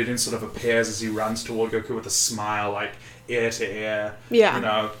then Kuririn sort of appears as he runs toward Goku with a smile, like ear to ear. Yeah. You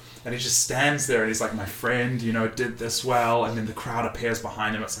know, and he just stands there and he's like, my friend, you know, did this well, and then the crowd appears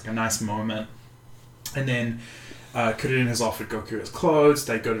behind him. It's like a nice moment. And then Kuririn has offered Goku his clothes,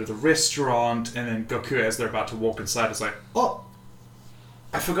 they go to the restaurant, and then Goku, as they're about to walk inside, is like, oh,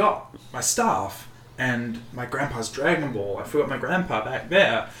 I forgot my staff and my grandpa's Dragon Ball. I forgot my grandpa back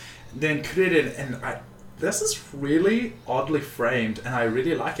there. Then Kuririn, and this is really oddly framed, and I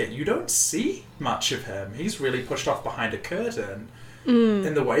really like it. You don't see much of him. He's really pushed off behind a curtain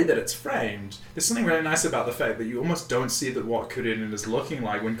in the way that it's framed. There's something really nice about the fact that you almost don't see that what Kuririn is looking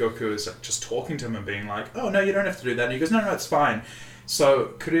like when Goku is just talking to him and being like, oh, no, you don't have to do that. And he goes, no, it's fine.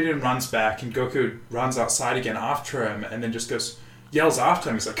 So Kuririn runs back, and Goku runs outside again after him, and then just yells after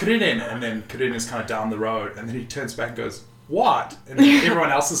him. He's like, Kuririn! And then Kuririn is kind of down the road, and then he turns back and goes, what? And then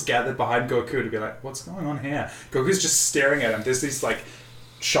everyone else is gathered behind Goku to be like, what's going on here? Goku's just staring at him. There's these like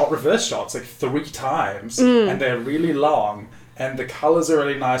reverse shots like 3 times, and they're really long, and the colors are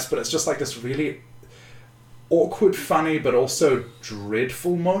really nice, but it's just like this really awkward, funny, but also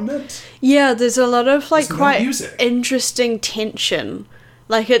dreadful moment. Yeah, there's a lot of like There's no quite music. interesting tension.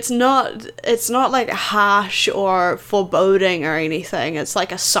 Like it's not like harsh or foreboding or anything. It's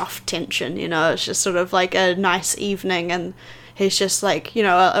like a soft tension, you know. It's just sort of like a nice evening, and he's just like, you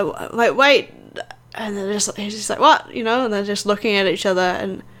know, wait, and he's just like, what, you know, and they're just looking at each other,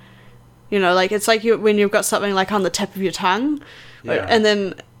 and you know, like it's like when you've got something like on the tip of your tongue, Yeah. And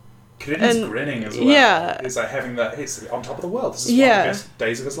then Kuririn's grinning as well. Yeah. He's like he's on top of the world. This is Yeah. one of the best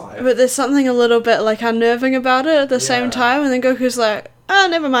days of his life. but there's something a little bit like unnerving about it at the Yeah. same time, and then Goku's like, oh,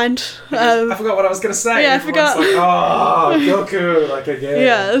 never mind. I forgot what I was going to say. yeah, I Everyone's forgot. like, oh, Goku, like again.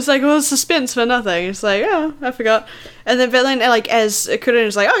 Yeah, it's like, well, suspense for nothing. It's like, oh, I forgot. And then, but then, like, as Kuririn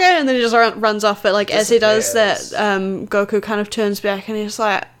is like, okay, and then he just runs off. But, like, as he does that, Goku kind of turns back and he's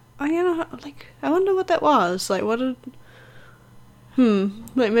like, oh, you know, like, I wonder what that was. Like, what did...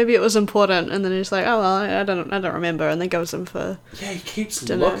 like, maybe it was important. And then he's like, oh, well, I don't remember. And then goes in for... Yeah, he keeps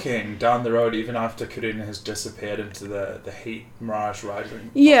dinner. looking down the road even after Kuririn has disappeared into the heat mirage rising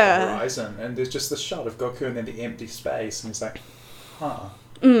off Yeah. the horizon. And there's just this shot of Goku and then the empty space. And he's like, huh.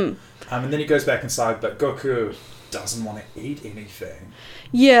 Mm. And then he goes back inside, but Goku doesn't want to eat anything.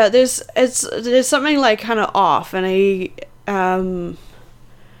 Yeah, there's something, like, kind of off. And he...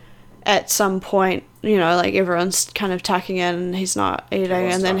 at some point, you know, like, everyone's kind of tucking in and he's not eating,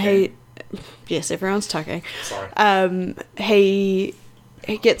 Everyone's and then tucking. yes, everyone's tucking. Sorry. He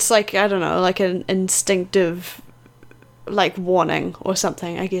gets, like, I don't know, like an instinctive, like, warning or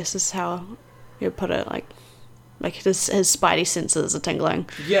something, I guess is how you put it, like his spidey senses are tingling.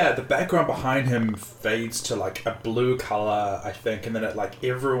 Yeah, the background behind him fades to like a blue colour, I think, and then it like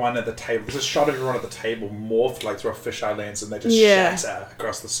everyone at the table, there's a shot of everyone at the table morphed like through a fisheye lens and they just shatter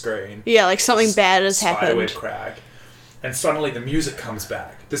across the screen. Yeah, like something bad has Spiderweb happened. crag. And suddenly the music comes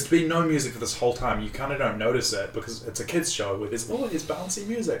back. There's been no music for this whole time. You kind of don't notice it because it's a kids show where there's always bouncy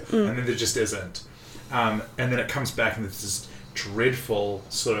music. And then there just isn't. And then it comes back and there's this dreadful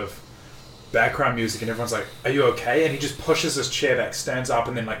sort of background music and everyone's like, are you okay? And he just pushes his chair back, stands up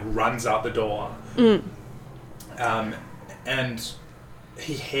and then like runs out the door. And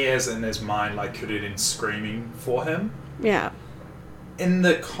he hears in his mind like Kuririn screaming for him. Yeah. In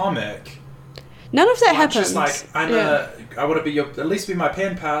the comic... None of that happens. Just like, I want to be at least be my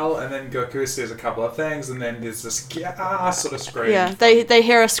pen pal, and then Goku says a couple of things, and then there's this sort of scream. Yeah, they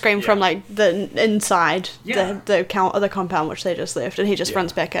hear a scream from like the inside Yeah. the compound which they just left, and he just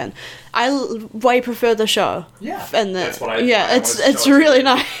runs back in. I way prefer the show. Yeah, and that's what I it's really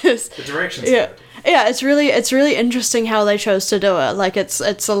nice. The direction's Yeah, good. yeah, it's really interesting how they chose to do it. Like it's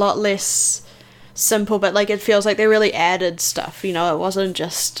a lot less simple, but like it feels like they really added stuff. You know, it wasn't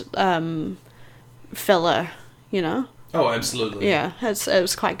just filler. You know. Oh, absolutely. Yeah, it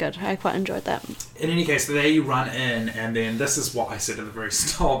was quite good. I quite enjoyed that. In any case, they run in, and then this is what I said at the very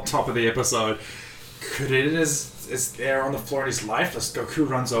top of the episode. Kuririn is there on the floor and he's lifeless. Goku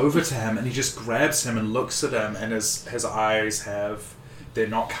runs over to him and he just grabs him and looks at him, and his eyes they're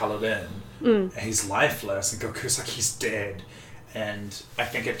not coloured in. And he's lifeless, and Goku's like, he's dead. And I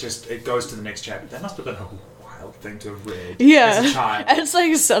think it goes to the next chapter. That must have been a wild thing to have read as a child. It's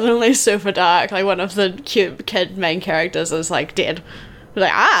like suddenly super dark. Like one of the cute kid main characters is like dead. We're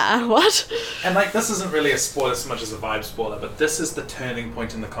like, what? And like this isn't really a spoiler so much as a vibe spoiler, but this is the turning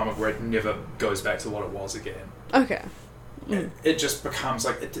point in the comic where it never goes back to what it was again. Okay. It just becomes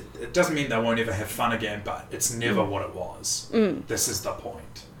like it doesn't mean they won't ever have fun again, but it's never what it was. This is the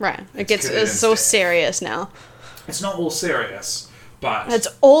point. Right. It's all serious now. It's not all serious, but it's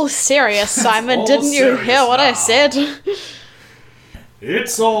all serious, Simon. all Didn't you serious hear what I now. said?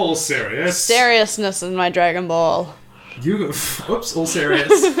 It's all serious. Seriousness in my Dragon Ball. Oops, all serious.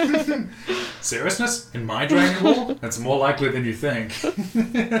 Seriousness in my Dragon Ball? That's more likely than you think.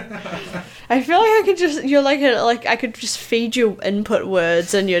 I feel like I could just feed you input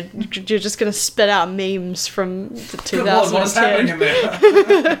words and you're just gonna spit out memes from the 2010. What's happening in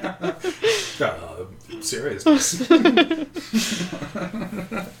there? Seriousness.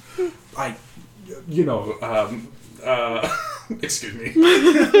 Excuse me.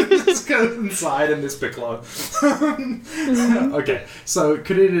 Just go inside in this Piccolo. Okay, so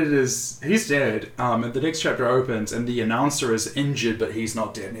Kuririn he's dead, and the next chapter opens, and the announcer is injured, but he's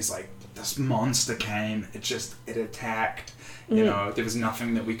not dead, and he's like, this monster came, it attacked, you know, there was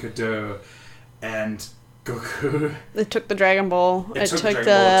nothing that we could do, and Goku... It took the Dragon Ball. It took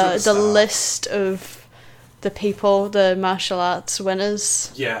the list of the people, the martial arts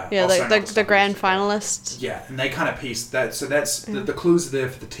winners. Yeah. The grand finalists. Yeah, and they kind of piece that. So that's the clues are there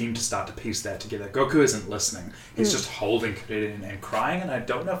for the team to start to piece that together. Goku isn't listening. He's just holding Kuririn and crying, and I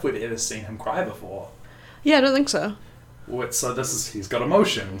don't know if we've ever seen him cry before. Yeah, I don't think so. So he's got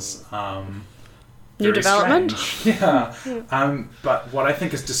emotions. New development. Strange. Yeah. But what I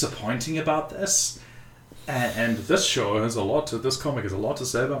think is disappointing about this, and this show has this comic has a lot to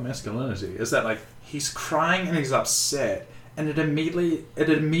say about masculinity, is that like he's crying and he's upset, and it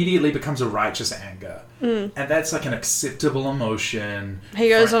immediately becomes a righteous anger. And that's like an acceptable emotion. He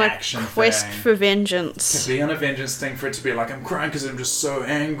goes for an on a action quest thing. for vengeance. To be on a vengeance thing, for it to be like, I'm crying because I'm just so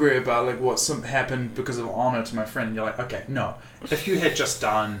angry about like what's happened because of honor to my friend. And you're like, okay, no. If you had just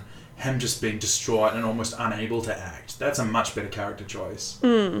done him just being distraught and almost unable to act, that's a much better character choice.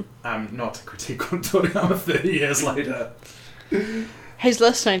 Not to critique on Toriyama 30 years later. He's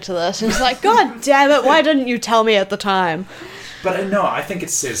listening to this and he's like, God damn it, why didn't you tell me at the time? But no, I think it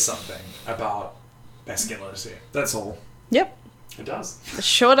says something about masculinity. That's all. Yep. It does. It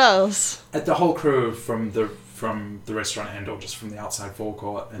sure does. The whole crew from the restaurant and or just from the outside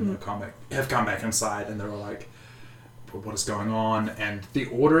forecourt in the comic have come back inside and they're all like, what is going on? And the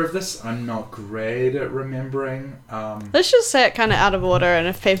order of this, I'm not great at remembering. Let's just say it kind of out of order, and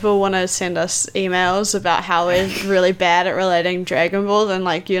if people want to send us emails about how we're really bad at relating Dragon Ball, then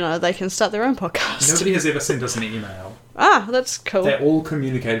they can start their own podcast. Nobody has ever sent us an email. Ah, that's cool. They all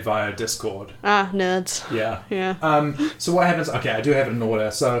communicate via Discord. Ah, nerds. Yeah. Yeah. So what happens? Okay, I do have it in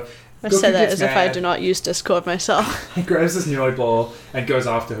order. So I Goku say that gets as if I mad. do not use Discord myself. He grabs his Neo ball and goes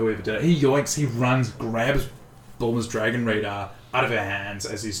after whoever did it. He yoinks, he runs, grabs Bulma's Dragon Reader out of her hands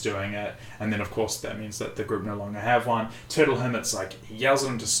as he's doing it, and then of course that means that the group no longer have one. Turtle him, it's like he yells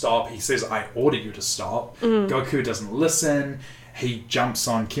at him to stop. He says, I order you to stop. Goku doesn't listen. He jumps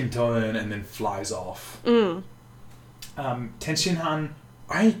on Kintoon and then flies off. Tenshinhan,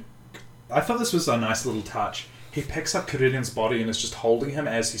 I thought this was a nice little touch. He picks up Kuririn's body and is just holding him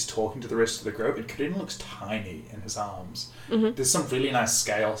as he's talking to the rest of the group, and Kuririn looks tiny in his arms. There's some really nice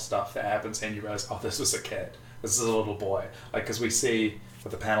scale stuff that happens and you realize, oh, this was a kid. This is a little boy. Like, because we see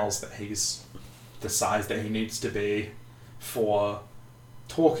with the panels that he's the size that he needs to be for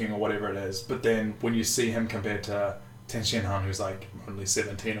talking or whatever it is. But then when you see him compared to Tenshinhan, who's like only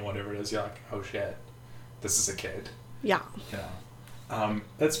 17 or whatever it is, you're like, oh shit, this is a kid. Yeah.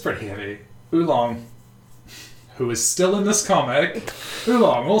 That's pretty heavy. Oolong, who is still in this comic,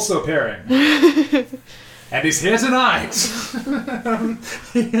 Oolong also appearing. And he's here tonight!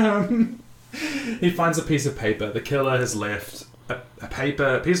 He finds a piece of paper. The killer has left a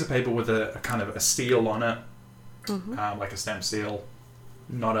piece of paper with a kind of a seal on it, like a stamp seal,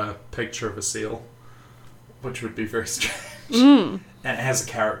 not a picture of a seal, which would be very strange. And it has a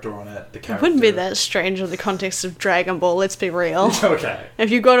character on it. It wouldn't be that strange in the context of Dragon Ball, let's be real. Okay.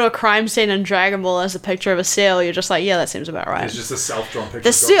 If you go to a crime scene in Dragon Ball as a picture of a seal, you're just like, yeah, that seems about right. It's just a self-drawn picture.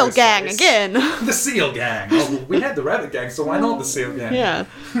 The Seal Gang again. The Seal Gang. Oh, well, we had the Rabbit Gang, so why not the Seal Gang? Yeah.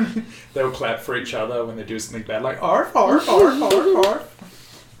 They'll clap for each other when they do something bad, like arf, arf, arf, arf,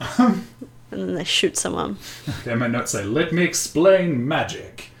 arf. And then they shoot someone. Okay, my notes say, let me explain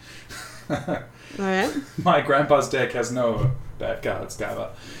magic. Alright. My grandpa's deck has no bad cards,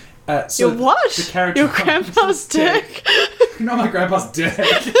 Gaba. Your what? The character Your grandpa's dick? Not my grandpa's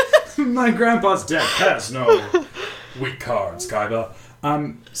deck. My grandpa's deck has no weak cards, Kaiba.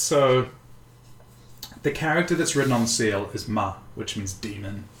 So the character that's written on the seal is Ma, which means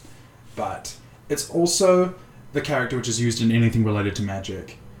demon. But it's also the character which is used in anything related to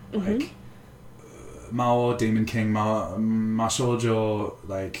magic. Like Mao, Demon King, Mashoujo,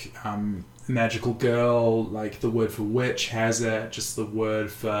 like magical girl, like the word for witch has it, just the word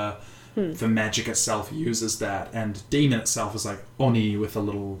for the magic itself uses that, and demon itself is like Oni with a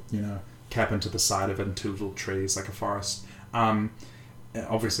little, cap into the side of it and two little trees, like a forest.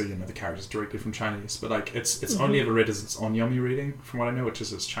 Obviously, the character's directly from Chinese, but like it's only ever read as its Onyomi reading, from what I know, which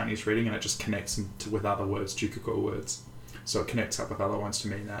is its Chinese reading, and it just connects with other words, Jukuko words. So it connects up with other ones to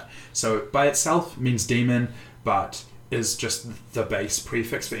mean that. So by itself means demon, but is just the base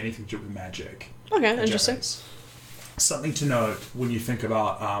prefix for anything to do with magic. Okay, interesting. Japanese. Something to note when you think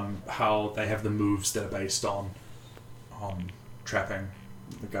about how they have the moves that are based on trapping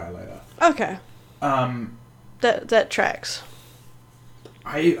the guy later. Okay. That tracks.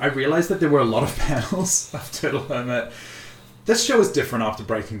 I realised that there were a lot of panels of Turtle Hermit. This show is different after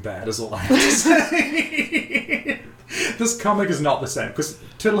Breaking Bad, is all I have to say. This comic is not the same, because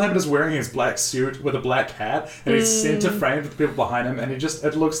Turtle Hermit is wearing his black suit with a black hat, and he's center framed with people behind him, and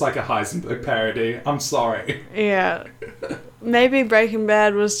it looks like a Heisenberg parody. I'm sorry. Yeah. Maybe Breaking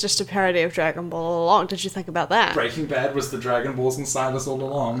Bad was just a parody of Dragon Ball all along. Did you think about that? Breaking Bad was the Dragon Balls and Silas all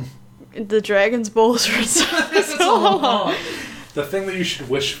along. The Dragon's Balls were It's all along. The thing that you should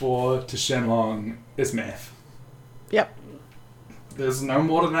wish for to Shenlong is meth. Yep. There's no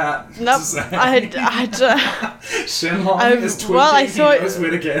more than that. Nope. Shenlong is 20. He knows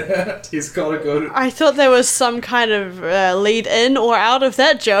where to get it. He's got to go to... I thought there was some kind of lead in or out of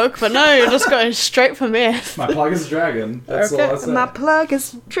that joke, but no, you're just going straight for meth. My plug is dragon. That's all I say. My plug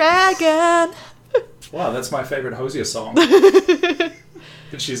is dragon. Wow, that's my favorite Hosier song.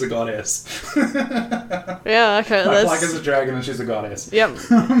 And she's a goddess. Yeah, okay. My plug is a dragon and she's a goddess. Yep.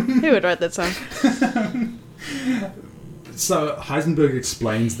 Who would write that song? So Heisenberg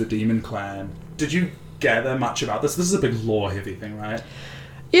explains the demon clan. Did you gather much about this? This is a big lore-heavy thing, right?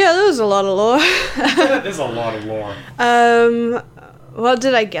 Yeah, there was a lot of lore. There's a lot of lore. What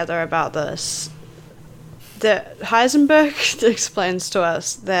did I gather about this? That Heisenberg explains to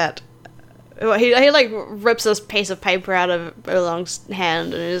us that he like rips this piece of paper out of Oolong's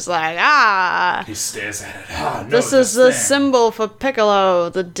hand and he's like, He stares at it. this is the symbol for Piccolo,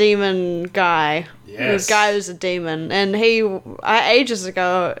 the demon guy. Yes. The guy who's a demon. And ages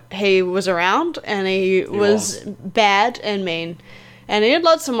ago, he was around and he was bad and mean. And he had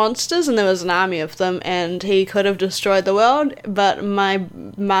lots of monsters and there was an army of them and he could have destroyed the world, but my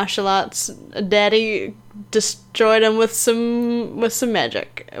martial arts daddy destroyed him with some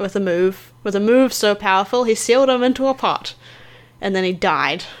magic, with a move so powerful he sealed him into a pot, and then he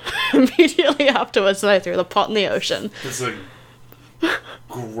died immediately afterwards. And I threw the pot in the ocean. It's a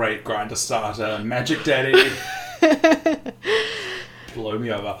great grinder starter. Magic Daddy. Blow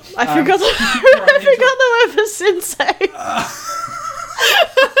me over. I forgot the word for sensei.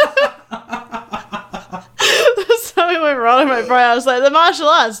 Something went wrong in my brain. I was like, the martial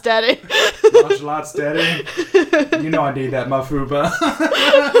arts, daddy. Martial arts, daddy. You know I need that, Mafuba.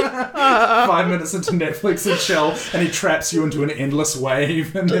 5 minutes into Netflix and chill, and he traps you into an endless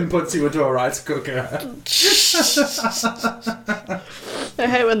wave and then puts you into a rice cooker. I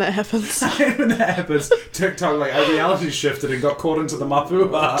hate when that happens. I hate when that happens. TikTok, like, a reality shifted and got caught into the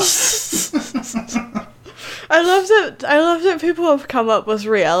Mafuba. I love that people have come up with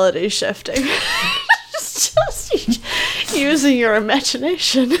reality shifting. Just using your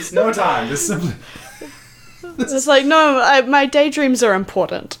imagination. There's no time. There's simply... It's like, no, my daydreams are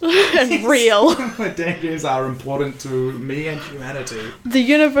important and real. My daydreams are important to me and humanity. The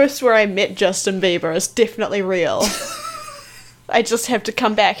universe where I met Justin Bieber is definitely real. I just have to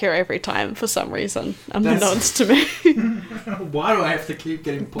come back here every time for some reason, unbeknownst to me. Why do I have to keep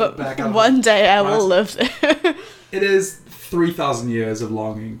getting pulled back up? One day I will live there. It is 3,000 years of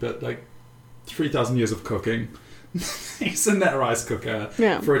longing, but like 3,000 years of cooking. He's in that rice cooker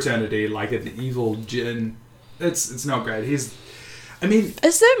for eternity, like an evil djinn. It's not great. Is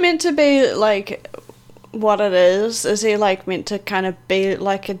that meant to be like what it is? Is he like meant to kind of be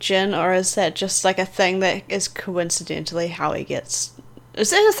like a djinn, or is that just like a thing that is coincidentally how he gets?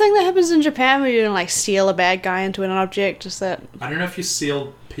 Is that a thing that happens in Japan where you can like seal a bad guy into an object? Is that? I don't know if you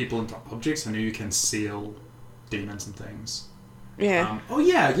seal people into objects. I know you can seal demons and things. Yeah.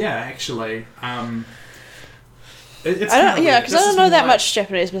 Actually. Because I don't know that much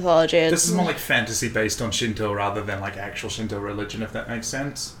Japanese mythology. This is more like fantasy based on Shinto rather than like actual Shinto religion, if that makes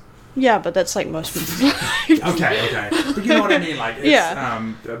sense. Yeah, but that's like most people. Okay. But you know what I mean? Like,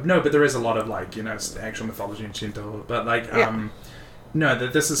 it's, no, but there is a lot of like, actual mythology in Shinto. But like, no,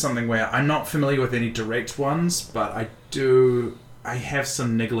 that this is something where I'm not familiar with any direct ones, but I have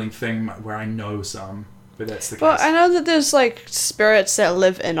some niggling thing where I know some, but that's the case. Well, I know that there's like spirits that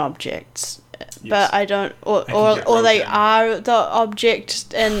live in objects. But I don't, or they are the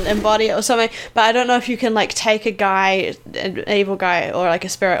object and embody it or something. But I don't know if you can like take a guy, an evil guy, or like a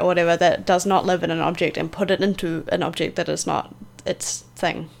spirit or whatever that does not live in an object and put it into an object that is not its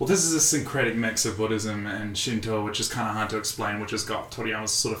thing. Well, this is a syncretic mix of Buddhism and Shinto, which is kind of hard to explain, which has got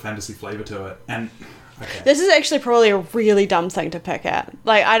Toriyama's sort of fantasy flavor to it. And okay. This is actually probably a really dumb thing to pick at.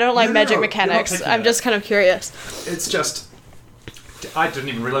 Like, I don't like magic mechanics. I'm just kind of curious. It's just... I didn't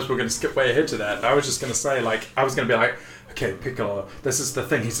even realize we were going to skip way ahead to that. I was just going to say, like, I was going to be like, okay, Piccolo, this is the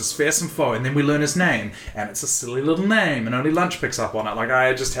thing. He's this fearsome foe, and then we learn his name, and it's a silly little name, and only Lunch picks up on it. Like,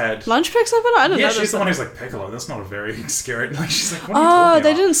 I just had... Lunch picks up on it? I don't know. Yeah, she's the one who's like, Piccolo, that's not a very scary... Like, she's like, what are you talking about?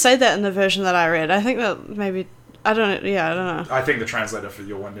 They didn't say that in the version that I read. I think that maybe... I don't know. I think the translator for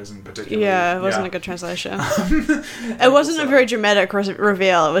your one isn't particularly... Yeah, it wasn't a good translation. It wasn't a very dramatic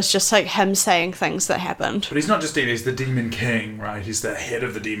reveal. It was just like him saying things that happened. But he's not just demon, he's the demon king, right? He's the head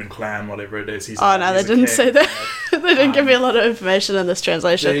of the demon clan, whatever it is. They didn't say that. They didn't give me a lot of information in this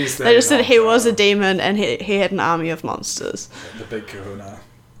translation. They just said he was a demon and he had an army of monsters. The big kahuna.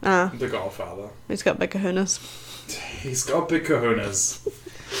 The Godfather. He's got big kahunas. He's got big kahunas.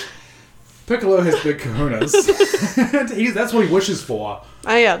 Piccolo has big kahunas. That's what he wishes for.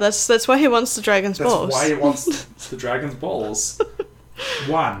 Oh yeah, that's why he wants the dragon's balls. That's why he wants the dragon's balls.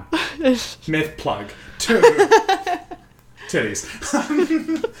 1. Meth plug. 2. Titties.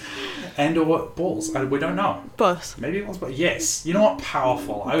 And or balls. We don't know. Both. Maybe it was, but yes. You know what?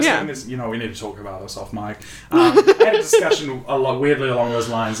 Powerful. I was saying this, we need to talk about this off mic. I had a discussion weirdly along those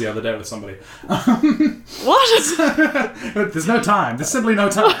lines the other day with somebody. What? There's no time. There's simply no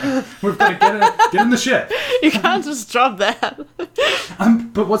time. We've got to get in the ship. You can't just drop that.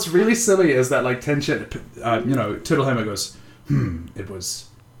 But what's really silly is that, like, Turtlehammer goes, it was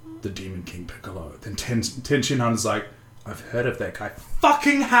the Demon King Piccolo. Then Tenshinhan is like, I've heard of that guy.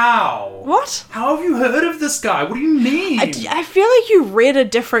 Fucking how? What? How have you heard of this guy? What do you mean? I feel like you read a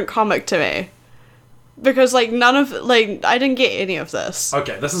different comic to me. Because, like, I didn't get any of this.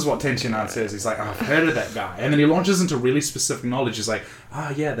 Okay, this is what Tenshinhan says. He's like, I've heard of that guy. And then he launches into really specific knowledge. He's like,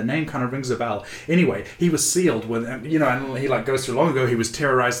 yeah, the name kind of rings a bell. Anyway, he was sealed with, and he, like, goes through long ago, he was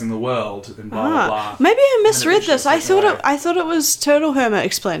terrorizing the world, and blah, blah, blah. Maybe I misread this. I thought it was Turtle Hermit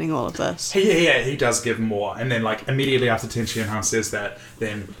explaining all of this. He does give more. And then, like, immediately after Tenshinhan says that,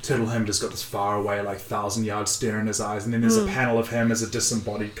 then Turtle Hermit has got this far away, like, 1,000-yard stare in his eyes. And then there's a panel of him as a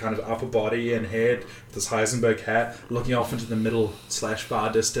disembodied kind of upper body and head, with this Heisenberg hat, looking off into the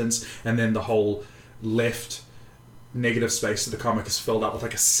middle/far distance. And then the whole left negative space of the comic is filled up with,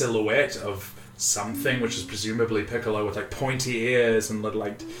 like, a silhouette of something, which is presumably Piccolo, with, like, pointy ears and little,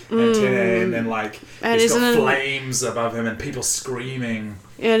 like, antennae, and then, like, he's got flames above him and people screaming.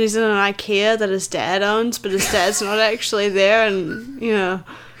 Yeah, and he's in an IKEA that his dad owns, but his dad's not actually there, and,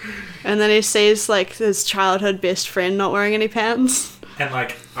 and then he sees, like, his childhood best friend not wearing any pants. And,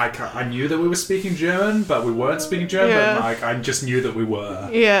 like, I knew that we were speaking German, but we weren't speaking German, but, like, I just knew that we were.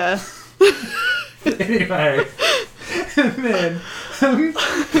 Yeah. Anyway, and then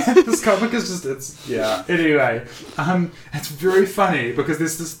this comic is just, anyway, it's very funny because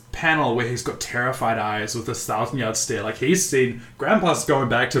there's this panel where he's got terrified eyes with this 1,000-yard stare. Like, he's seen Grandpa's going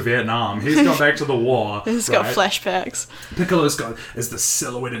back to Vietnam, he's gone back to the war. He's got flashbacks. Piccolo's is the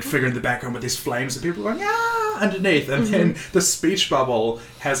silhouetted figure in the background with these flames and people going underneath, and then the speech bubble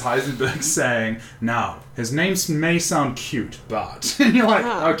has Heisenberg saying, now his name may sound cute, but and you're like,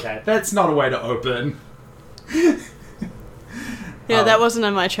 okay, that's not a way to open. Yeah, that wasn't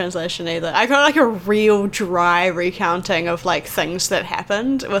in my translation either. I got, like, a real dry recounting of, like, things that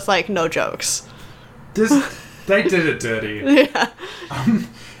happened with, like, no jokes. They did it dirty. Yeah.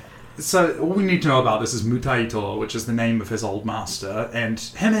 So all we need to know about this is Mutaito, which is the name of his old master, and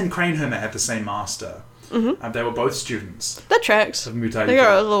him and Crane Hermit had the same master. Mm-hmm. They were both students. That tracks. Of Mutaito. They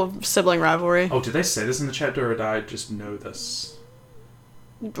got a little sibling rivalry. Oh, did they say this in the chapter, or did I just know this?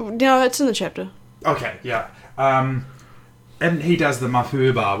 No, it's in the chapter. Okay, yeah. And he does the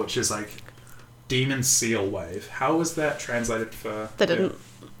Mafuba, which is, like, Demon Seal Wave. How was that translated for... They didn't.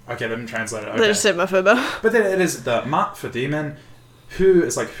 Okay, they didn't translate it. Okay. They just said Mafuba. But then it is the Ma for demon. Hu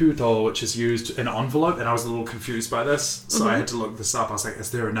is like Huto, which is used in envelope, and I was a little confused by this, so I had to look this up. I was like, is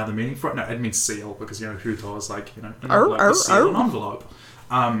there another meaning for it? No, it means seal, because, Huto is like, an envelope, seal an envelope.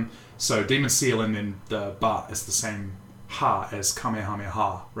 So demon seal, and then the Ba is the same Ha as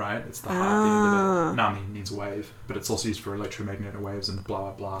Kamehameha, right? It's the Ha at the end of it. Nami means wave, but it's also used for electromagnetic waves and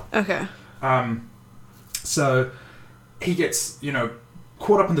blah, blah, blah. Okay. So he gets,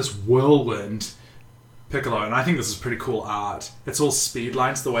 caught up in this whirlwind, Piccolo, and I think this is pretty cool art. It's all speed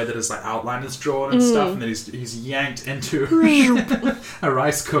lines, the way that his, like, outline is drawn and stuff, and then he's yanked into a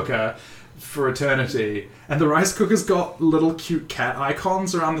rice cooker for eternity, and the rice cooker's got little cute cat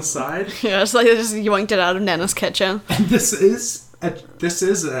icons around the side. Yeah, it's like they just yoinked it out of Nana's kitchen. And this is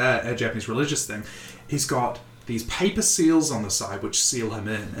a Japanese religious thing. He's got these paper seals on the side which seal him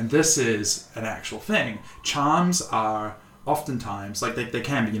in, and this is an actual thing. Charms are oftentimes, like, they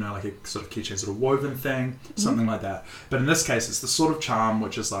can be, like a sort of keychain sort of woven thing, something like that. But in this case, it's the sort of charm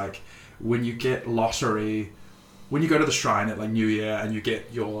which is like when you get lottery. When you go to the shrine at, like, New Year and you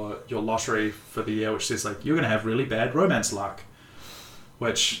get your lottery for the year, which says, like, you're going to have really bad romance luck,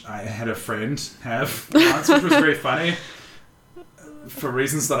 which I had a friend have once, which was very funny for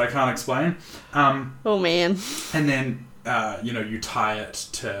reasons that I can't explain. Oh, man. And then, you tie it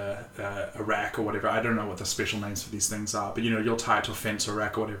to a rack or whatever. I don't know what the special names for these things are, but, you'll tie it to a fence or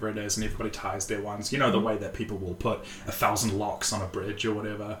rack or whatever it is, and everybody ties their ones. The way that people will put 1,000 locks on a bridge or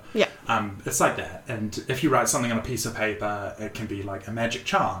whatever. Yeah. It's like that. And if you write something on a piece of paper, it can be like a magic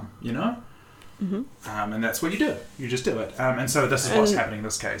charm, Mm-hmm. And that's what you do. You just do it. And so this is what's happening in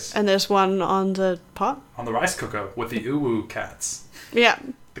this case. And there's one on the pot? On the rice cooker with the uwu cats. Yeah.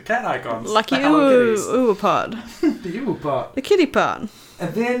 The cat icons. Lucky uwu pod. The uwu pot. The kitty pod.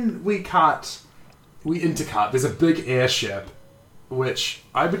 And then we intercut. There's a big airship, which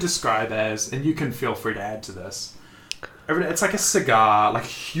I would describe as, and you can feel free to add to this, it's like a cigar, like a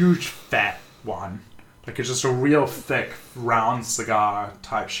huge fat one. Like it's just a real thick, round cigar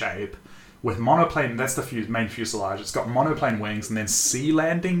type shape. with monoplane. That's the main fuselage. It's got monoplane wings and then sea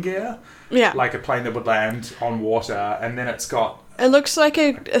landing gear. Yeah. Like a plane that would land on water, and then it's got... It looks like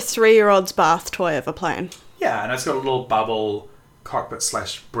a 3-year-old's bath toy of a plane. Yeah, and it's got a little bubble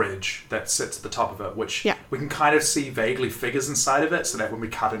cockpit/bridge that sits at the top of it, which we can kind of see vaguely figures inside of it, so that when we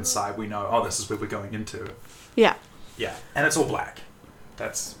cut inside, we know, oh, this is where we're going into. Yeah. Yeah, and it's all black.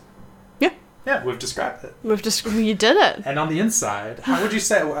 That's... Yeah. Yeah, we've described it. You did it. And on the inside, how would you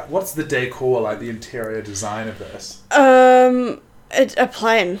say, what's the decor, like the interior design of this? It's a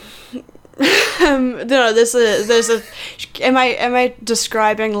plane. No, there's a. Am I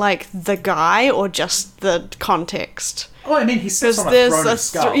describing like the guy or just the context? Oh, I mean, he sits on a throne of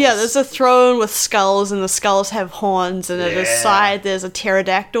skulls. There's a throne with skulls, and the skulls have horns, and at his side there's a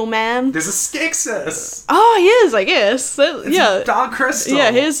pterodactyl man. There's a Skeksis. Oh, he is, I guess. It's Dark Crystal.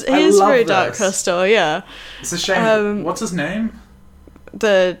 Yeah, he's very Dark Crystal. Yeah. It's a shame. What's his name?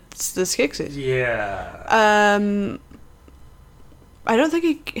 The Skeksis. Yeah. I don't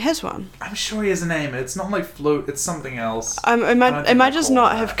think he has one. I'm sure he has a name. It's not like Flute. It's something else. It might just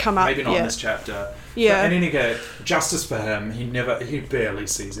not have come up yet. Maybe not in this chapter. Yeah. But in any case, justice for him. He barely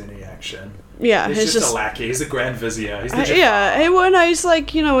sees any action. Yeah. He's just a lackey. He's a Grand Vizier. He's the Jafar. Yeah. He's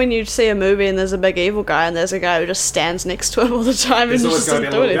like, when you see a movie and there's a big evil guy and there's a guy who just stands next to him all the time and just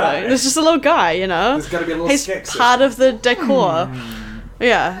doesn't do anything. There's just a little guy, There's got to be a little He's Skeksis. part of the decor.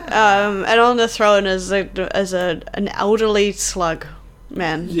 Yeah. And on the throne is an elderly slug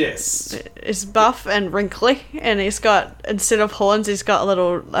man. Yes. He's buff and wrinkly, and he's got, instead of horns, he's got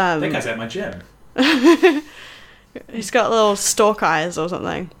little... I think I was at my gym. He's got little stalk eyes or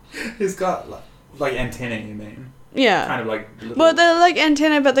something. He's got, like antennae, you mean? Yeah. Kind of like... Well, they're like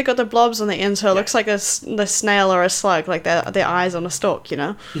antennae, but they got the blobs on the end, so it looks like the snail or a slug, like their eyes on a stalk,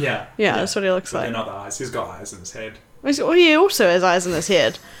 Yeah. Yeah, that's what he looks like. They're not the eyes. He's got eyes in his head. Well, he also has eyes in his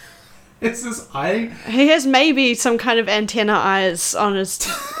head. It's this eye. He has maybe some kind of antenna eyes on his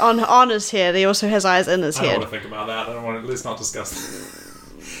on his head. He also has eyes in his head. I don't want to think about that. I don't want to. Let's not discuss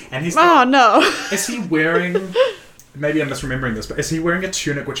that. And he's. Oh no! Is he wearing? Maybe I'm misremembering this, but is he wearing a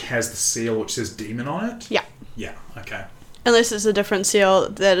tunic which has the seal which says demon on it? Yeah. Yeah. Okay. Unless it's a different seal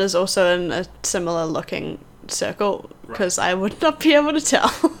that is also in a similar looking circle, because I would not be able to tell.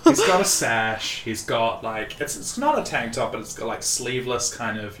 He's got a sash. He's got like it's not a tank top, but it's got like sleeveless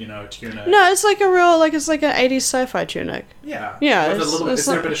kind of tunic. No, it's like it's like an 80s sci-fi tunic. Yeah. Yeah. With a little bit, is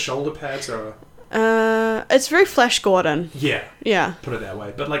there a bit of shoulder pads or? It's very Flash Gordon. Yeah. Yeah. Put it that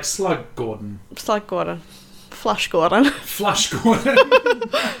way, but like Slug Gordon. Slug Gordon. Flush Gordon. Flush Gordon.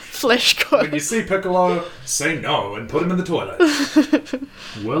 Flesh Gordon. When you see Piccolo, say no and put him in the toilet.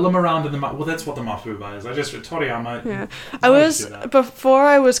 Whirl him around in the... Well, that's what the Mafuba is. I just... Toriyama... Yeah. Before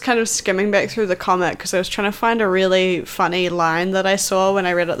I was kind of skimming back through the comic, because I was trying to find a really funny line that I saw when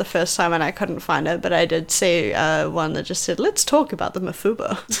I read it the first time, and I couldn't find it, but I did see one that just said, "Let's talk about the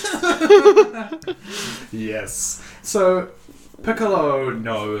Mafuba." Yes. So... Piccolo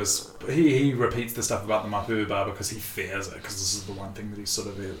knows, he repeats the stuff about the Mafuba because he fears it, because this is the one thing that he sort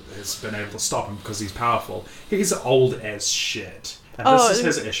of has been able to stop him because he's powerful. He's old as shit. And this is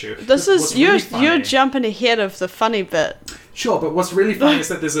his issue. You're jumping ahead of the funny bit. Sure, but what's really funny is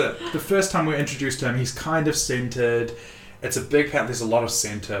that the first time we're introduced to him, he's kind of centered. It's a big part. There's a lot of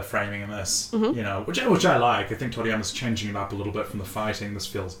center framing in this, which I like. I think Toriyama's changing it up a little bit from the fighting. This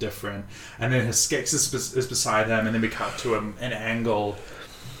feels different. And then his Skeksis is beside him, and then we cut to an angle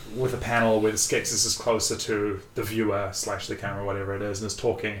with a panel where the Skeksis is closer to the viewer / the camera, whatever it is, and is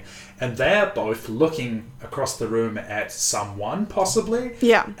talking. And they're both looking across the room at someone, possibly.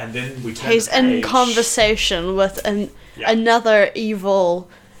 Yeah. And then we turn He's the page. in conversation with another evil...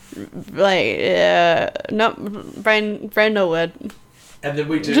 not brain no word. And then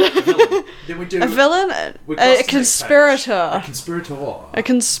we do a villain. A conspirator. A conspirator. A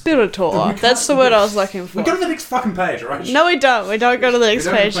conspirator. That's the word I was looking for. We go to the next fucking page, right? No, we don't. We don't go to the next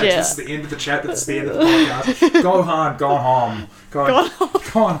page yet. This is the end of the chapter. This is the end of the podcast. Go home. Go home. Go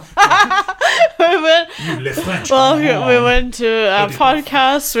on. We went. You left French. Well, we went to our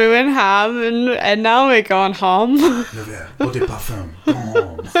podcast. We went home, and now we're going home. Eau de parfum.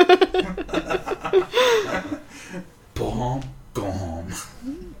 Boom. Go home.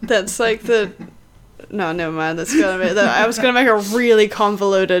 That's like the... No, never mind. That's gonna be... I was gonna make a really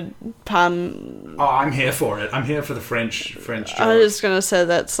convoluted pun. Oh, I'm here for it. I'm here for the French joke. I was just gonna say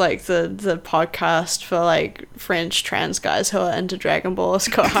that's like the podcast for like French trans guys who are into Dragon Ball. It's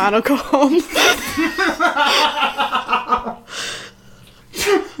called Hana Go Home.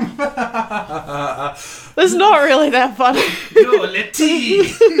 It's not really that funny. No, Letty.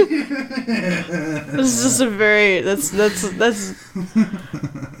 This is just a very... That's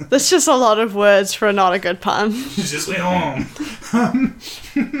That's just a lot of words for not a good pun. Just long.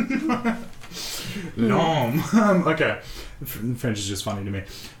 Long. Okay. French is just funny to me.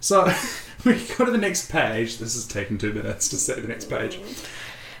 So, we go to the next page. This is taking 2 minutes to say the next page.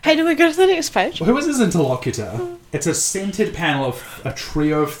 Hey, do we go to the next page? Who is his interlocutor? It's a scented panel of a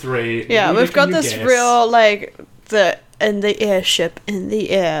trio of 3. Yeah, Neither we've got can you this guess. real, like, in the airship, in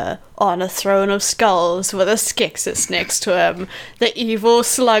the air, on a throne of skulls with a Skeksis next to him. The evil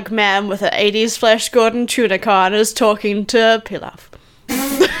slug man with an 80s Flash Gordon tunic on is talking to Pilaf.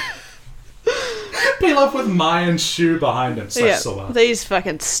 Pilaf with Mayan shoe behind him. Yeah, Soba. these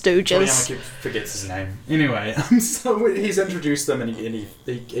fucking stooges. Toriyama forgets his name. Anyway, so he's introduced them and he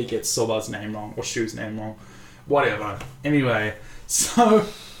gets Soba's name wrong, or Shu's name wrong. Whatever. Anyway, so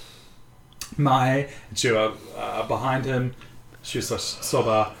Mai and Shu are behind him. Shu slash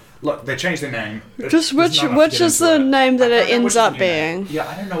Soba. Look, they changed their name. Just There's not enough which to get is into the name that I it don't know ends which is up the new name. being? Yeah,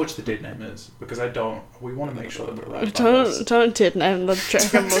 I don't know which the dead name is because I don't. We want to make sure that we're right. about this. Don't dead name the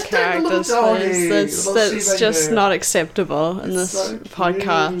Dragon Ball characters, Little please. doggy, That's little just Shiba not acceptable in It's this so cute.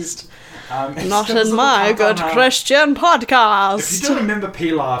 podcast. It's Not got this in little my good Katana. Christian If you podcast. don't remember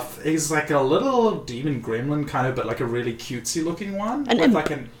Pilaf, he's like a little demon gremlin kind of, but like a really cutesy looking one. An with imp.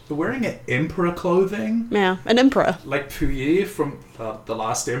 like wearing an emperor clothing. Yeah, an emperor. Like Puyi from The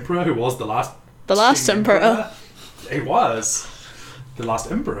Last Emperor, who was the last... The last Qing emperor. He was. The last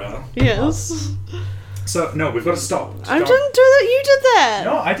emperor. Yes. So, no, we've got to stop. I didn't do that. You did that.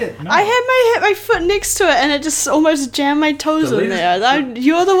 No, I did. No. I had my foot next to it, and it just almost jammed my toes The in leaders- there.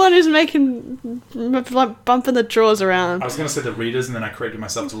 You're the one who's making, like, bumping the drawers around. I was going to say the readers, and then I corrected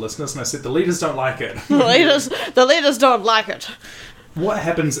myself to listeners, and I said the leaders don't like it. The leaders don't like it. What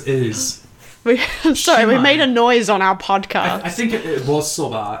happens is... We Shimai. made a noise on our podcast. I think it was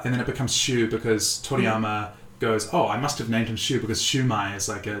Soba, and then it becomes Shu because Toriyama goes, oh, I must have named him Shu because shumai is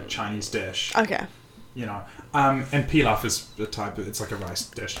like a Chinese dish, Okay. you know. And pilaf is a type of, it's like a rice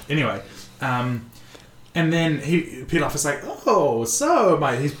dish. Anyway, and then Pilaf is like, oh, so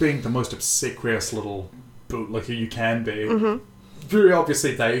he's being the most obsequious little bootlicker you can be. Mm-hmm. Very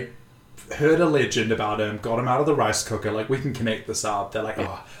obviously they heard a legend about him, got him out of the rice cooker, like we can connect this up. They're like,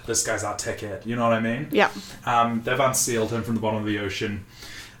 oh, this guy's our ticket, you know what I mean? Yeah. They've unsealed him from the bottom of the ocean.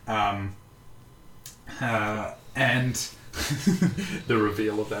 And the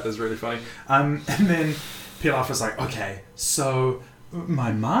reveal of that is really funny. And then Pilaf is like, okay, so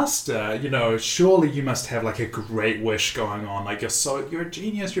my master, you know, surely you must have like a great wish going on. Like you're a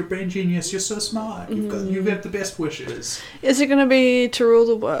genius, you're a brain genius, you're so smart. You've got the best wishes. Is it gonna be to rule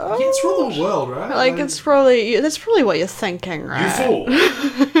the world? Yeah, it's rule the world, right? Like that's probably what you're thinking, right? You fool!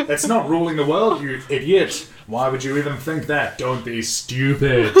 It's not ruling the world, you idiot. Why would you even think that? Don't be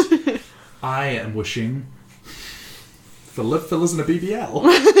stupid. I am wishing for lip fillers and a BBL.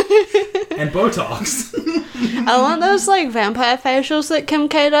 And Botox. I want those like vampire facials that Kim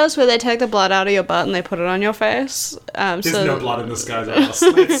K does, where they take the blood out of your butt and they put it on your face. There's no blood in this guy's ass.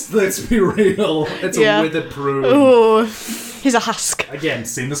 Let's be real. It's Yeah. a withered prune. Ooh, he's a husk. Again,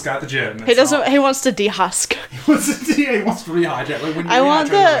 seen this guy at the gym. He doesn't. He wants to dehusk. He wants to rehydrate. Like when you I want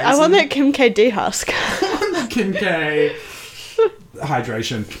rehydrate that Kim K dehusk. Kim K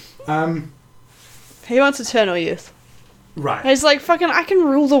hydration. He wants eternal youth. Right. He's like, fucking, I can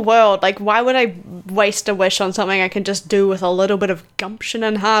rule the world. Like, why would I waste a wish on something I can just do with a little bit of gumption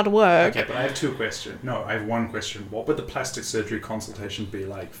and hard work? Okay, but I have two questions. No, I have one question. What would the plastic surgery consultation be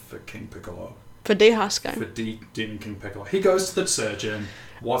like for King Piccolo? For dehusking. For Demon King Piccolo. He goes to the surgeon.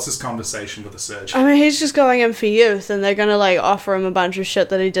 What's his conversation with the surgeon? I mean, he's just going in for youth, and they're gonna like offer him a bunch of shit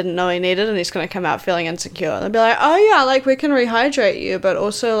that he didn't know he needed, and he's gonna come out feeling insecure. They'll be like, "Oh yeah, like we can rehydrate you, but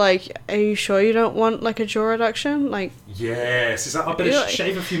also like, are you sure you don't want like a jaw reduction? Like, Yes. He's like, I better Yeah.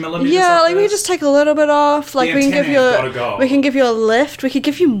 shave a few millimeters yeah, off like we this. just take a little bit off. Like The we can give antennae you, have gotta go. we can give you a lift. We could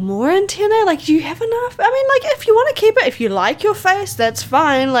give you more antennae. Like, do you have enough? I mean, like if you want to keep it, if you like your face, that's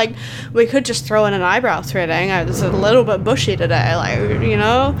fine. Like, we could just throw in an eyebrow threading. It's a little bit bushy today. Like, you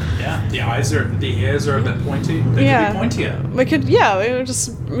know. Yeah, the ears are a bit pointy. They Yeah. could be pointier. We could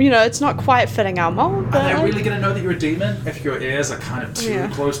just, it's not quite fitting our mold, but Are they like, really going to know that you're a demon if your ears are kind of too Yeah.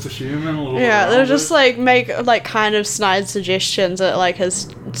 close to human? A little yeah, they'll rounded? just like make like kind of snide suggestions at like his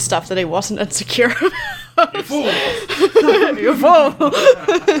stuff that he wasn't insecure about. You fool! You fool.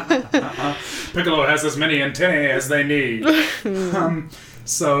 Piccolo has as many antennae as they need.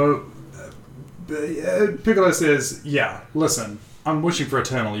 Piccolo says, yeah, listen, I'm wishing for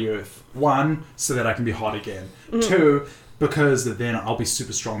eternal youth. 1, so that I can be hot again. 2, because then I'll be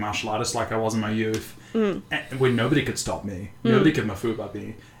super strong martial artist like I was in my youth. And when nobody could stop me. Nobody could mafuba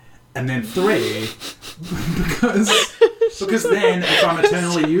me. And then 3, because Because then, if I'm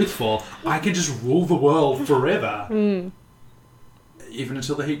eternally youthful, I can just rule the world forever. Even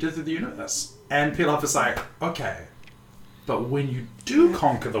until the heat death of the universe. And Pilaf is like, okay, but when you do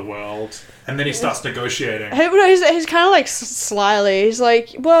conquer the world, and then he starts negotiating. He's kind of like slyly, he's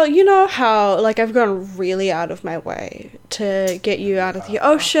like, well, you know how, like, I've gone really out of my way to get you out of the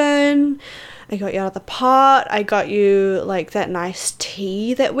ocean. I got you out of the pot. I got you, like, that nice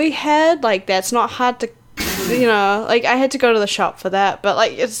tea that we had. Like, that's not hard to, you know, like, I had to go to the shop for that, but,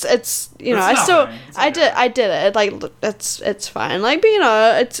 like, it's you know, I did it. Like, it's fine. Like, but, you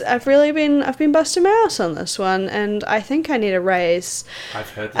know, I've been busting my ass on this one, and I think I need a raise. I've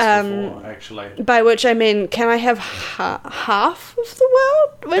heard this before, actually. By which I mean, can I have half of the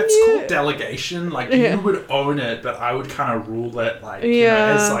world? It's called delegation. Like, you would own it, but I would kind of rule it, like, you know,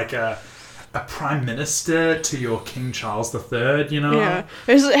 as, like, a prime minister to your King Charles III, you know? Yeah.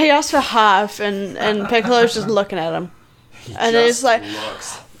 He asked for half, and Piccolo's just looking at him. And he's like,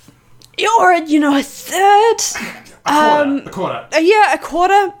 you're a third. A quarter. Yeah, a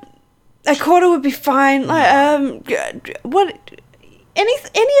quarter. A quarter would be fine. Like, what? Any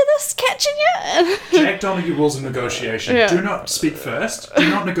of this catching you? Jack Donaghy rules of negotiation. Yeah. Do not speak first. Do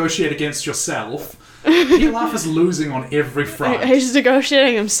not negotiate against yourself. Pilaf is losing on every front. He's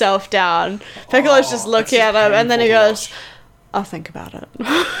negotiating himself down. Piccolo's just looking at him, and then he goes, I'll think about it.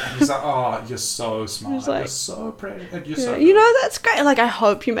 And he's like, oh, you're so smart. Like, you're so pretty. You're so you know, that's great. Like, I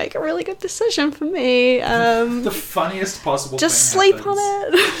hope you make a really good decision for me. The funniest possible just thing sleep on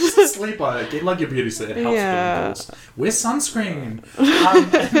it. Just sleep on it. Get like your beauty set. It helps pimples. Wear sunscreen.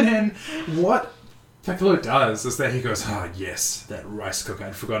 And then what Piccolo does is that he goes, oh, yes, that rice cooker,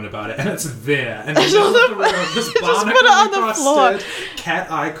 I'd forgotten about it. And it's there. And there's this barnacle-encrusted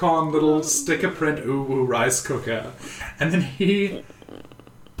cat icon little sticker print ooh rice cooker. And then he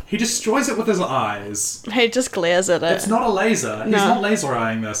destroys it with his eyes. He just glares at it. It's not a laser. He's not laser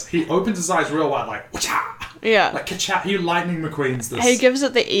eyeing this. He opens his eyes real wide, like, wha-cha! Yeah. Like, ka-cha! He lightning McQueen's this. He gives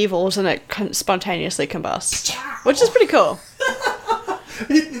it the evils and it spontaneously combusts. Ka-chow! Which is pretty cool.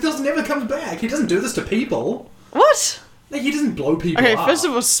 It doesn't ever come back. He doesn't do this to people. What? Like, he doesn't blow people up. Okay, first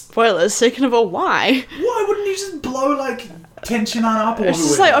of all, spoilers. Second of all, why? Why wouldn't you just blow, like, Tension up or it's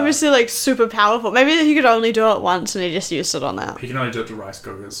just, like, obviously, like, super powerful. Maybe he could only do it once and he just used it on that. He can only do it to rice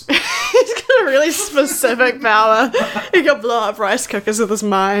cookers. He's got a really specific power. He can blow up rice cookers with his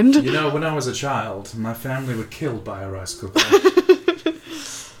mind. You know, when I was a child, my family were killed by a rice cooker.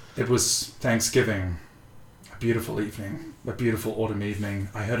 It was Thanksgiving. A beautiful evening. A beautiful autumn evening.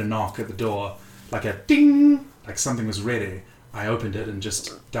 I heard a knock at the door. Like a ding! Like something was ready. I opened it and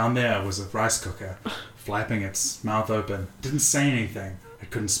just down there was a rice cooker. Flapping its mouth open. It didn't say anything. It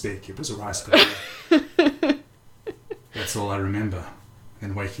couldn't speak. It was a rice cooker. That's all I remember.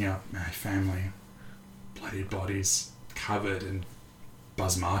 And waking up, my family. Bloody bodies. Covered in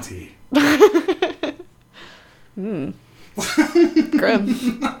basmati.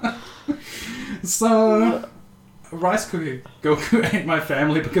 Grim. So, rice cooker Goku ate my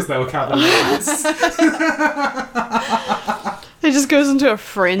family because they were covered in rice. He just goes into a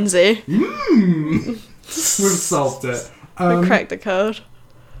frenzy. We've solved it. We cracked the code.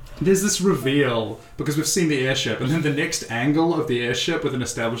 There's this reveal, because we've seen the airship, and then the next angle of the airship with an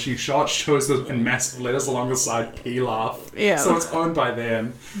establishing shot shows them in massive letters along the side, Pilaf. Yeah. So it's owned by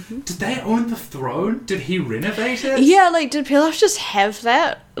them. Mm-hmm. Did they own the throne? Did he renovate it? Yeah, like, did Pilaf just have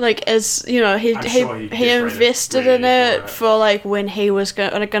that? Like, as, you know, he invested in it for, like, when he was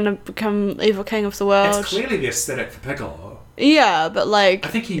going to become evil king of the world. It's clearly the aesthetic for Piccolo. Yeah, but, like... I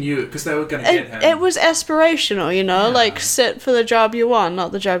think he knew it, because they were going to get him. It was aspirational, you know? Yeah. Like, sit for the job you want,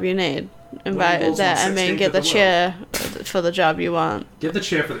 not the job you need. Get the chair for the job you want. Get the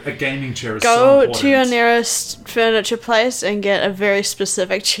chair for a gaming chair is so important. Go to your nearest furniture place and get a very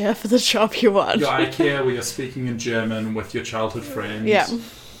specific chair for the job you want. Your IKEA where you're speaking in German with your childhood friends. Yeah.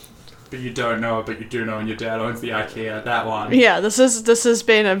 But you don't know, but you do know, and your dad owns the IKEA, that one. Yeah, this has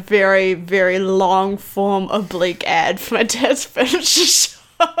been a very, very long form oblique ad for my dad's furniture shop.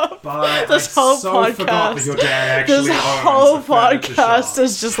 But this whole podcast forgot that your dad actually owns this whole podcast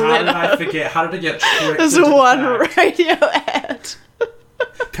is just How did I forget? How did I get tricked? There's one radio ad.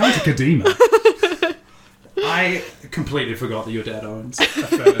 Come to Kadima. I completely forgot that your dad owns a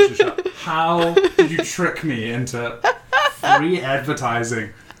furniture shop. How did you trick me into free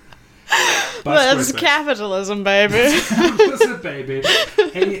advertising? Well, that's capitalism, baby. Capitalism, baby.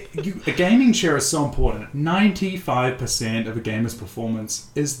 Hey, a gaming chair is so important. 95% of a gamer's performance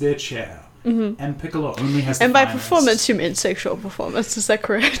is their chair. Mm-hmm. And Piccolo only has the And by finest. performance, you mean sexual performance, is that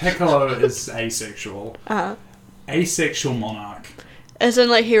correct? Piccolo is asexual. Uh-huh. Asexual monarch. As in,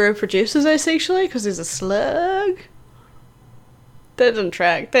 like, he reproduces asexually because he's a slug? didn't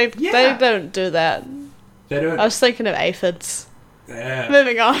track. They don't do that. They don't. I was thinking of aphids. Yeah.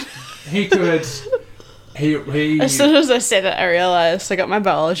 Moving on. He could. He. As soon as I said it, I realised I got my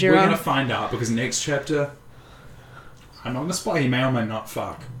biology We're wrong. gonna find out because next chapter. I'm not gonna spoil. He may or may not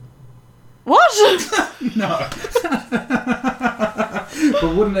fuck. What? No.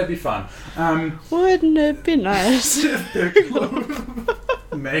 But wouldn't that be fun? Wouldn't it be nice?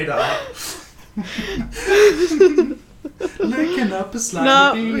 Made up. Licking up a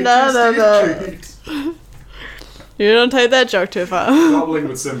slimy No. treat. You don't take that joke too far. Gobbling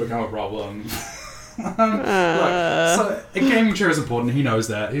would soon become a problem. Look, so a gaming chair is important. He knows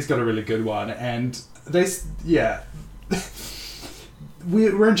that. He's got a really good one, and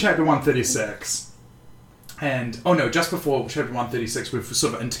we're in chapter 136, and just before chapter 136, we've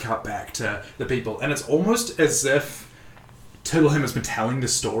sort of intercut back to the people, and it's almost as if Turtleham has been telling the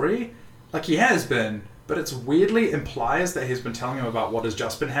story, like he has been. But it's weirdly implies that he's been telling him about what has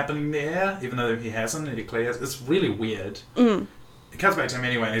just been happening there, even though he hasn't, and he clearly has. It's really weird. It comes back to him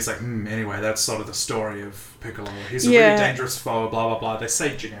anyway, and he's like, anyway, that's sort of the story of Piccolo. He's a really dangerous foe, blah, blah, blah. They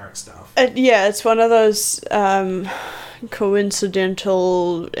say generic stuff. It's one of those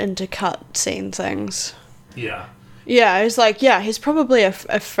coincidental intercut scene things. Yeah. Yeah, he's like, he's probably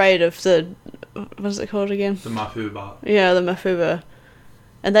afraid of the... What's it called again? The Mafuba. Yeah, the Mafuba.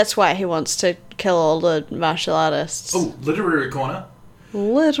 And that's why he wants to kill all the martial artists. Oh, literary corner.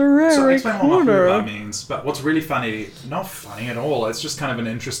 Literary So I'll explain what corner. Mafuba means, but what's really funny, not funny at all, it's just kind of an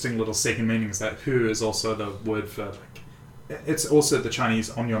interesting little second meaning, is that Hu is also the word for, like, it's also the Chinese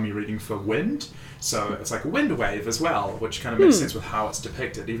onyomi reading for wind, so it's like a wind wave as well, which kind of makes sense with how it's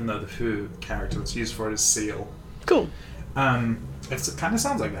depicted, even though the Hu character that's used for it is seal. Cool. It kind of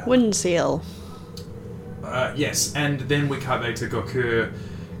sounds like that. Wind seal. Yes, and then we cut back to Goku,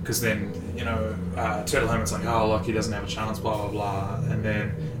 because then, Turtleham is like, oh, look, he doesn't have a chance, blah, blah, blah. And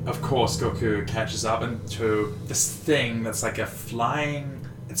then, of course, Goku catches up into this thing that's like a flying...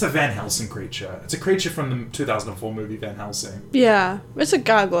 It's a Van Helsing creature. It's a creature from the 2004 movie Van Helsing. Yeah, it's a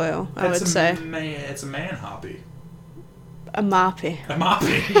gargoyle, I would say. It's a man harpy. A marpy. A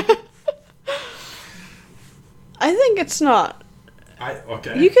marpy. I think it's not.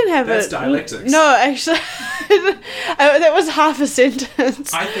 Okay. You can have That's it. dialectics. No, actually, that was half a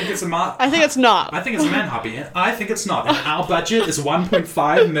sentence. I think it's a I think it's not. I think it's a man harpy. I think it's not. And our budget is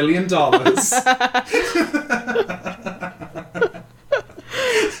 $1.5 million.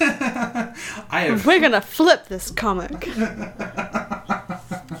 We're gonna flip this comic. A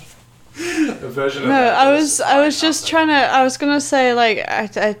version of No, that I was just trying to. I was gonna say, like,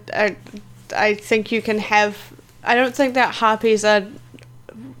 I think you can have. I don't think that harpies are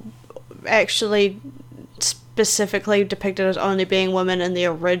actually specifically depicted as only being women in the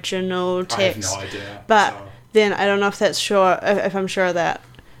original text. I have no idea. But then I don't know if that's sure. If I'm sure of that.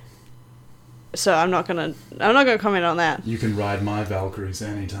 So I'm not gonna comment on that. You can ride my Valkyries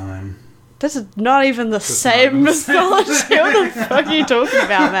anytime. This is not even the same mythology. What the fuck are you talking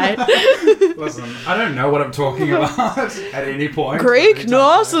about, mate? Listen, I don't know what I'm talking about at any point. Greek,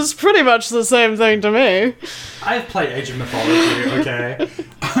 Norse is pretty much the same thing to me. I've played Age of Mythology, okay?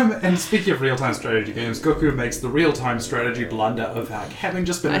 And speaking of real-time strategy games, Goku makes the real-time strategy blunder of having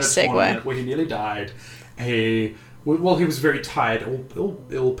just been in a tournament where he nearly died. He was very tired,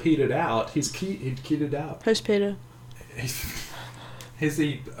 all petered out. He'd petered out. Who's Peter?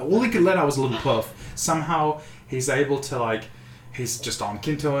 All he could let out was a little puff. Somehow he's able to, he's just on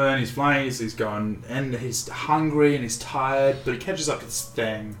Kintoin, he's flying, he's going, and he's hungry and he's tired, but he catches up to this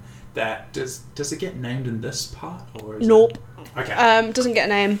thing that does it get named in this part, or is Nope. Okay. Doesn't get a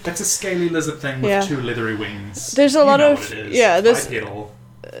name. That's a scaly lizard thing with two leathery wings. There's a lot of there's bipedal.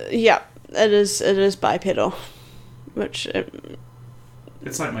 Yeah, it is bipedal, which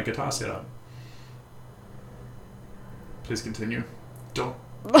it's like my guitar setup. Please continue. Don't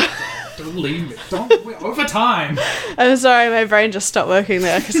leave me. We're over time. I'm sorry, my brain just stopped working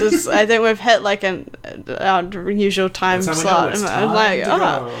there because I think we've hit like our usual time slot. I'm like,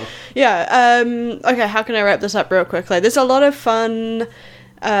 yeah. Okay, how can I wrap this up real quickly? There's a lot of fun.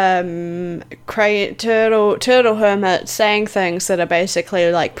 Turtle Hermit saying things that are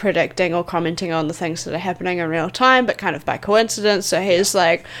basically like predicting or commenting on the things that are happening in real time, but kind of by coincidence. So he's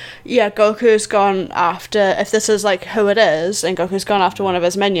like, Goku's gone after, if this is like who it is, and Goku's gone after one of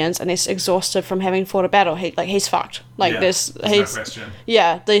his minions, and he's exhausted from having fought a battle. He's fucked. There's no question.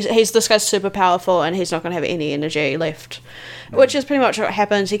 He's this guy's super powerful, and he's not gonna have any energy left, which is pretty much what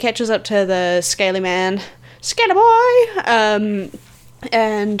happens. He catches up to the Scaly Man, Scaly Boy,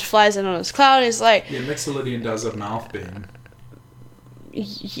 and flies in on his cloud. He's like... Yeah, Mixolydian does a mouth beam.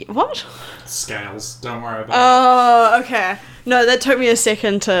 What? Scales. Don't worry about it. Oh, okay. No, that took me a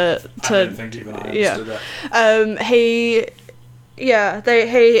second to I didn't think even I understood that.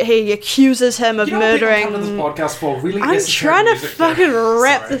 He accuses him of You know what people murdering. come to this podcast for? Really I'm esoteric trying to music fucking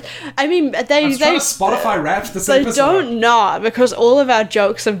rap Sorry. this. I mean, I'm trying to Spotify rap this They episode. don't not, because all of our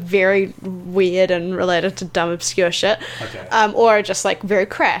jokes are very weird and related to dumb, obscure shit. Okay. Or just like very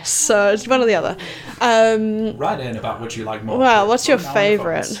crass. So it's one or the other. Write in about what you like more. Well, what's your Put it down in the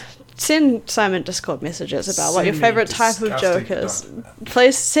favorite? comments. Send Simon Discord messages about what your Send me favorite type of disgusting- joke is. don't-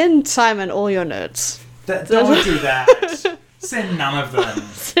 Please send Simon all your notes. Don't do that. Send none of them.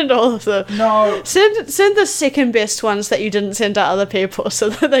 Send all of them. No. Send the second best ones that you didn't send to other people, so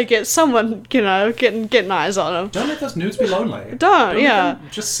that they get someone, getting eyes on them. Don't let those nudes be lonely. Don't, let yeah. them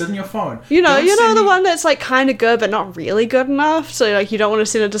just sit in your phone. You know Don't send the me- one that's like kind of good but not really good enough. So like you don't want to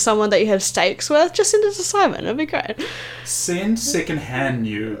send it to someone that you have stakes with. Just send it to Simon. It'd be great. Send second-hand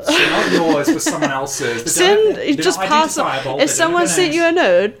nudes. They're not yours, but someone else's. They're Just not pass it. identifiable. If someone sent you a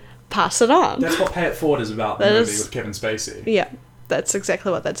nude, pass it on. That's what Pay It Forward is about. The That movie is- with Kevin Spacey. Yeah, that's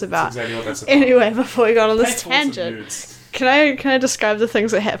exactly what that's about. That's exactly what that's about. Anyway, before we go on Pay this It Forward some tangent, nudes. can I describe the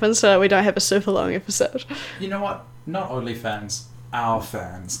things that happen so that we don't have a super long episode? You know what? Not only fans, our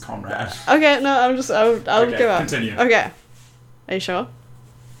fans, comrade. Okay, no, I'll Okay, give up. continue. Okay, are you sure?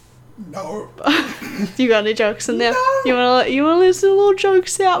 No. You got any jokes in there? No. You wanna listen to little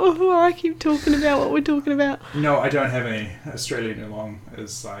jokes out before I keep talking about what we're talking about? No, I don't have any. Australian Oolong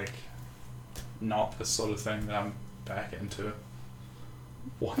is like not the sort of thing that I'm back into.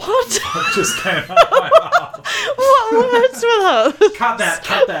 What? That just came out of my mouth. What's with those? Cut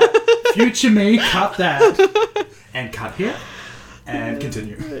that. Future me, cut that. And cut here. And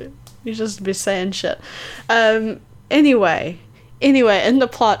continue. You just be saying shit. Anyway, in the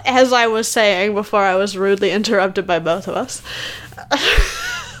plot, as I was saying before I was rudely interrupted by both of us.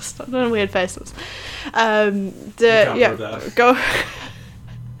 Stop doing weird faces. can't prove that. Go.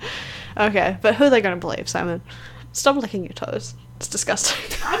 Okay, but who are they going to believe, Simon? Stop licking your toes. It's disgusting.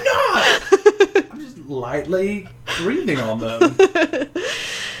 I'm not! I'm just lightly breathing on them.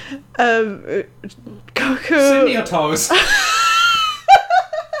 Goku. Send me your toes.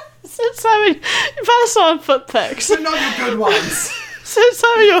 Send Simon, you pass on foot pics. They're not your good ones. Send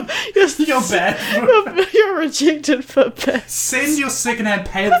Simon Your bad. your rejected foot pics. Send your secondhand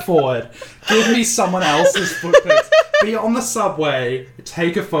Pay It Forward. Give me someone else's foot pics. Be on the subway.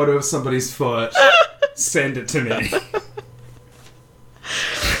 Take a photo of somebody's foot. Send it to me.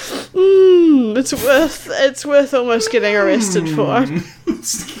 It's worth almost getting arrested for.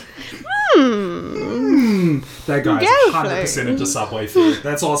 That guy's Go 100% into Subway food.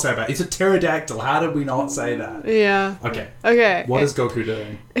 That's all I'll say about it. He's a pterodactyl. How did we not say that? Yeah. Okay. Okay. What is Goku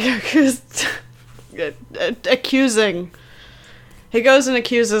doing? Accusing. He goes and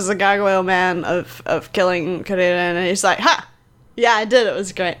accuses the Gargoyle Man of killing Kurita, and he's like, "Ha! Yeah, I did. It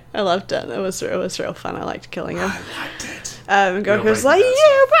was great. I loved it. It was real fun. I liked killing him." I liked it. And Goku's Real like, Breaking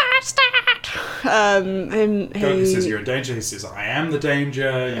 "You bastard!" And Goku he says you're in danger. He says I am the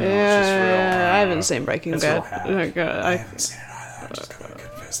danger. You know, it's just real. I haven't seen Breaking It's Bad. real hack. I haven't seen it either. I'm just gonna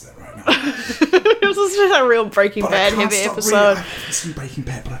confess that right now. This is a real Breaking But I Bad can't heavy stop episode. reading. I haven't seen Breaking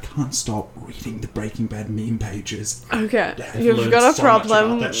Bad, but I can't stop reading the Breaking Bad meme pages. Okay, I've you've learned got a so much about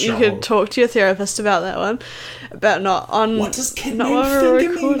problem. that You show. could talk to your therapist about that one. About not on. What does kid not name while we're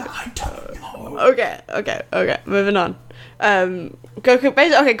finger mean? recording. I don't know. Okay. Moving on.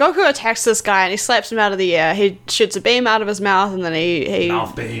 Goku attacks this guy and he slaps him out of the air. He shoots a beam out of his mouth and then he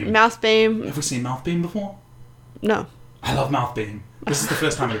Mouth beam. Mouth beam. Have we seen Mouth Beam before? No. I love Mouth Beam. This is the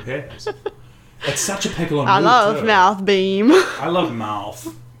first time it appears. It's such a pickle on I move, love too. mouth beam. I love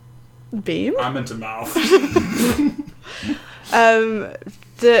mouth. Beam. I'm into mouth.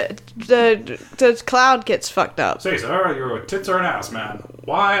 The cloud gets fucked up. Say, sir, you're a tits or an ass man.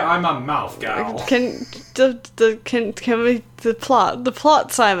 Why, I'm a mouth gal. Can we the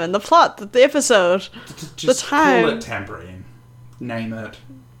plot, Simon, the episode. Just time. call it tambourine. Name it.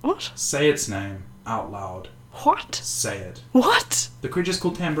 What? Say its name out loud. What? Say it. What? The creature's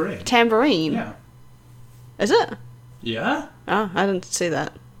called tambourine. Tambourine. Yeah. Is it? Yeah? Oh, I didn't see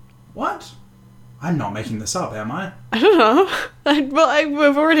that. What? I'm not making this up, am I? I don't know.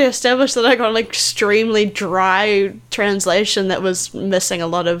 We've already established that I got an extremely dry translation that was missing a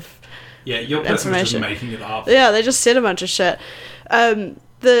lot of. Yeah, your person was just Information. making it up. Yeah, they just said a bunch of shit.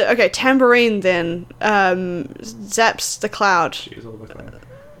 Tambourine then zaps the cloud. Jeez, all the time.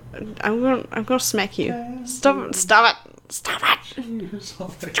 I'm gonna smack you. Stop it! Jeez, all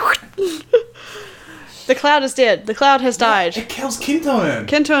the time. The Cloud is dead. The Cloud has died. It kills Kintoon.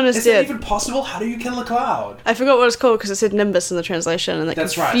 Kintoon is Is dead. that even possible? How do you kill a Cloud? I forgot what it's called because it said Nimbus in the translation, and that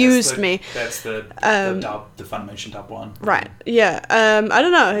confused me. That's the dub, the Funimation dub one. Right. Yeah. I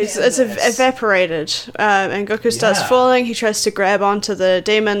don't know. It's evaporated, and Goku starts falling. He tries to grab onto the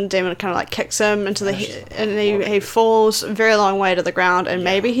demon. Demon kind of like kicks him into and he falls a very long way to the ground. And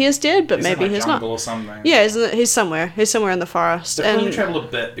maybe he is dead, but maybe he's not. Or something. Yeah, he's somewhere. He's somewhere in the forest. They clearly travel a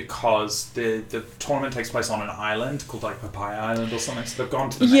bit because the tournament takes place on an island called like Papaya Island or something. So they've gone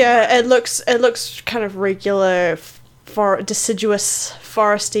to the main island. it looks kind of regular, deciduous,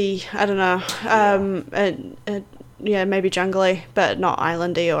 foresty. I don't know. Yeah, maybe jungly, but not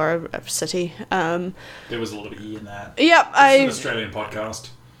islandy or a city. There was a lot of E in that. Yep, This is an Australian podcast.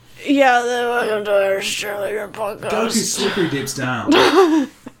 Yeah, they welcome to our Australian podcast. Goku's slippery dips down. Oh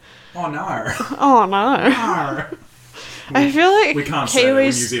no. Oh no. No. I feel like we can't say that when New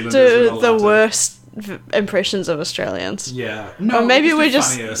Kiwis Zealanders do are not the allowed to. worst impressions of Australians. Yeah. No, Or maybe we're we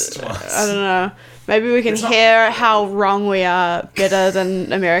just just, the funniest ones. I don't know. Maybe we can It's not- hear how wrong we are better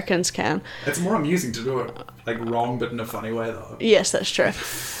than Americans can. It's more amusing to do it like wrong, but in a funny way, though. Yes, that's true.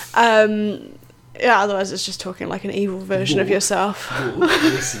 Yeah, otherwise it's just talking like an evil version of Look. yourself. Look,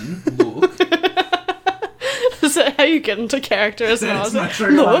 listen, look. Is that how you get into character as well? That's my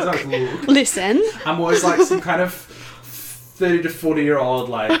true line, Look, it's like, look. listen. I'm always like some kind of 30 to 40-year-old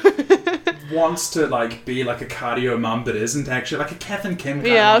like wants to like be like a cardio mum, but isn't actually like a Kath and Kim.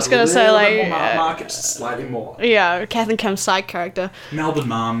 Kind Yeah, I was gonna say, like, market just slightly more. Yeah, Kath and Kim's side character. Melbourne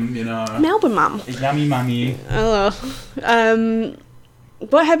mum, you know. Melbourne mum. Yummy mummy. Oh.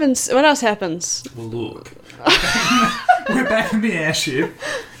 What happens? What else happens? Well, look. We're back in the airship,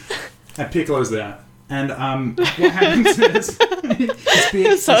 and Piccolo's there. And what happens is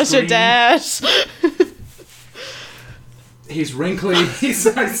So it's your dad. He's wrinkly.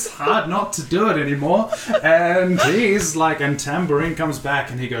 It's hard not to do it anymore. And he's like, and Tambourine comes back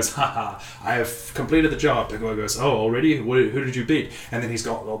and he goes, haha, I have completed the job. Piccolo goes, oh, already? Who did you beat? And then he's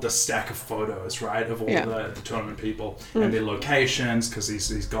got all this stack of photos, right, of all the tournament people and their locations, because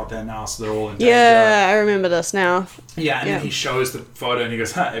he's got that now, so they're all in danger. Yeah, I remember this now. Yeah, and then he shows the photo and he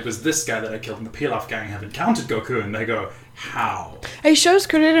goes, it was this guy that I killed, and the Pilaf gang have encountered Goku, and they go, how? He shows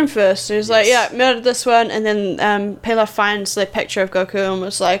Kuririn first. He's like, yeah, murdered this one, and then Pilaf finds the picture of Goku and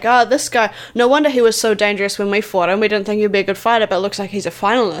was like, this guy, no wonder he was so dangerous when we fought him. We didn't think he'd be a good fighter, but it looks like he's a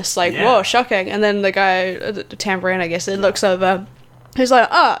finalist. Like, whoa, shocking. And then the guy, the Tambourine, I guess, it looks over. He's like,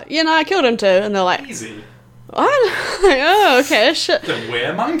 I killed him too. And they're like, Easy. what? Like, oh, okay, shit. The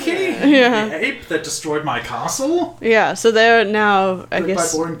were-monkey? Yeah. The ape that destroyed my castle? Yeah, so they're now, I By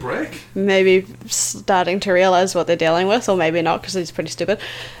guess, boring brick? maybe starting to realize what they're dealing with, or maybe not, because he's pretty stupid.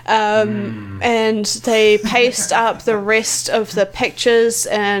 And they paste up the rest of the pictures,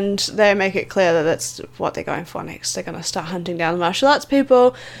 and they make it clear that that's what they're going for next. They're going to start hunting down the martial arts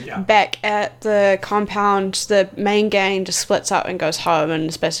people. Yeah. Back at the compound, the main gang just splits up and goes home, and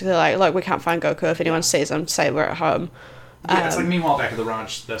it's basically like, look, we can't find Goku. If anyone sees him, say we're at home. Yeah, it's like meanwhile back at the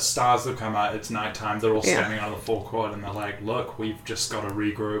ranch, the stars have come out, it's nighttime, they're all standing on the forecourt and they're like, look, we've just got to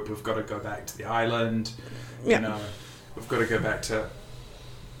regroup, we've got to go back to the island, you know, we've got to go back to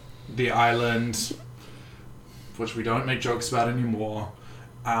the island, which we don't make jokes about anymore,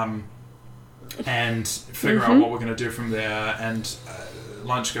 and figure out what we're going to do from there. And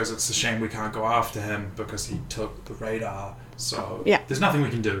Lunch goes, it's a shame we can't go after him because he took the radar, so there's nothing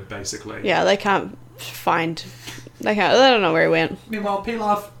we can do, basically. Yeah, they can't find... They don't know where he went. Meanwhile,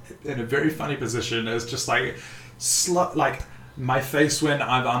 Pilaf, in a very funny position, is just like, my face when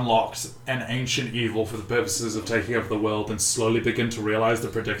I've unlocked an ancient evil for the purposes of taking over the world and slowly begin to realize the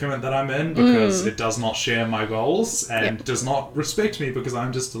predicament that I'm in because it does not share my goals and does not respect me because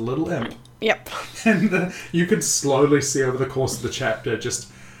I'm just a little imp. Yep. And you can slowly see over the course of the chapter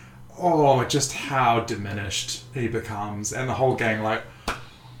just how diminished he becomes. And the whole gang like,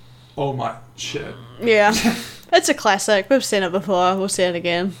 oh my shit. Yeah. It's a classic. We've seen it before. We'll see it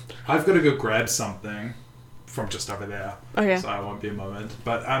again. I've got to go grab something from just over there. Okay. So I won't be a moment.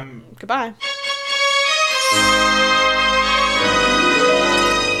 But Goodbye.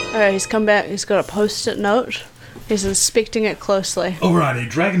 Alright, he's come back. He's got a post-it note. He's inspecting it closely. Alrighty,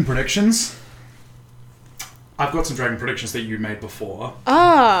 dragon predictions. I've got some dragon predictions that you made before.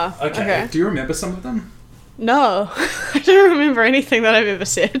 Okay. Do you remember some of them? No. I don't remember anything that I've ever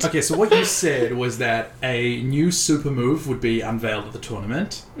said. Okay, so what you said was that a new super move would be unveiled at the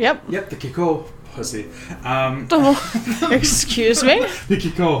tournament. Yep. Yep, the Kiko pussy. Excuse me? The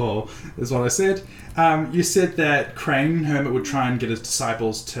Kikoho is what I said. You said that Crane Hermit would try and get his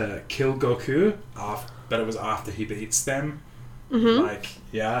disciples to kill Goku, but it was after he beats them. Like,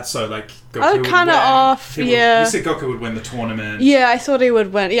 yeah, so like Goku Oh, would kind of win. off, You yeah. said Goku would win the tournament. Yeah, I thought he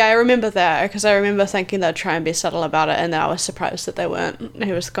would win. Yeah, I remember that, because I remember thinking they'd try and be subtle about it, and then I was surprised that they weren't.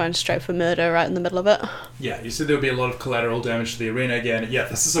 He was going straight for murder right in the middle of it. Yeah, you said there would be a lot of collateral damage to the arena again. Yeah,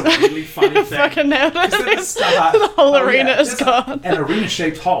 this is a really funny thing. Fucking nailed it. 'Cause at the start, The whole arena is there's gone. An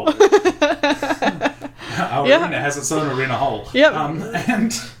arena-shaped hole. Our Yeah. arena has its own arena hole. Yep.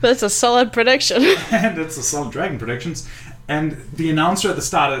 And That's a solid prediction. and it's a solid Dragon predictions. And the announcer at the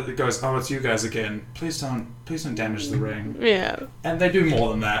start goes, "Oh, it's you guys again. Please don't damage the ring." Yeah. And they do more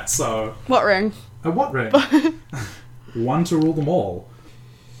than that. So, What ring? what ring? One to rule them all.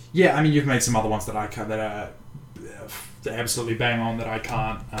 Yeah, I mean, you've made some other ones that I can't, that are absolutely bang on that I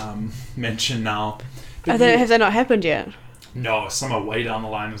can't mention now. But Have they not happened yet? no, some are way down the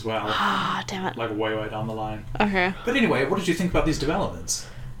line as well. Ah, damn it. Like way down the line. Okay. But anyway, what did you think about these developments?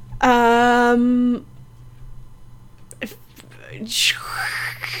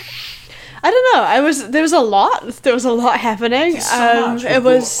 I don't know. There was a lot. There was a lot happening. There's so much. It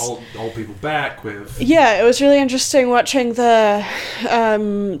was old people back with. yeah. It was really interesting watching the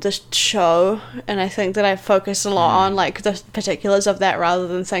show, and I think that I focused a lot on like the particulars of that rather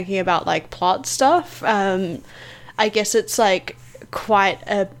than thinking about like plot stuff. I guess it's like quite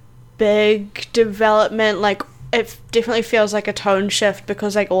a big development. Like it definitely feels like a tone shift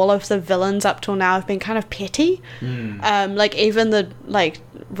because like all of the villains up till now have been kind of petty. Like even the like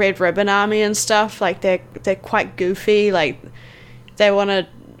Red Ribbon Army and stuff, like they're quite goofy. Like they want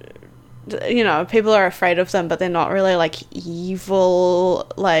to, you know, people are afraid of them, but they're not really like evil,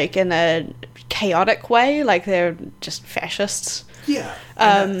 like in a chaotic way. Like they're just fascists. Yeah,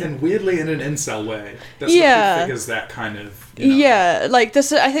 and weirdly in an incel way. That's Yeah. what he figures that kind of. You know, Yeah, like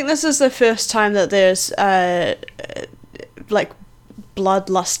this. I think this is the first time that there's like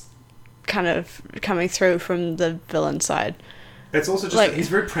bloodlust kind of coming through from the villain side. It's also just like- that he's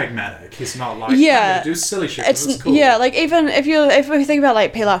very pragmatic. He's not like, Yeah. I'm gonna do silly shit 'cause it's cool. Yeah, like even if we think about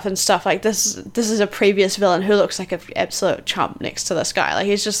like Pilaf and stuff, like this is a previous villain who looks like an absolute chump next to this guy. Like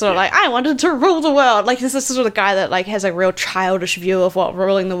he's just sort of like, I wanted to rule the world. Like this is sort of the guy that like has a real childish view of what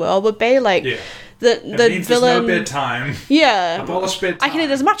ruling the world would be. Like Yeah. the It means villain. there's no bedtime. Yeah, Abolish bedtime. I can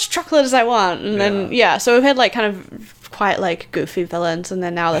eat as much chocolate as I want, and then Yeah. so we've had like kind of quite like goofy villains, and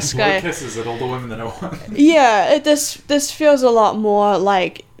then now this Blow guy. kisses at all the women that I want. Yeah, this feels a lot more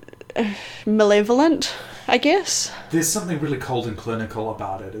like malevolent, I guess. There's something really cold and clinical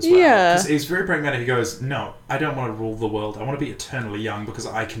about it as well. Yeah. Because he's very pragmatic. He goes, no, I don't want to rule the world. I want to be eternally young because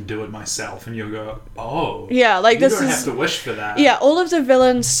I can do it myself. And you'll go, oh. Yeah, like you this don't is. have to wish for that. Yeah, all of the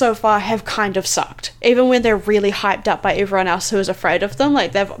villains so far have kind of sucked. Even when they're really hyped up by everyone else who is afraid of them,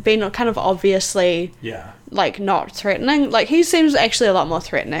 like they've been kind of obviously Yeah. like not threatening. Like he seems actually a lot more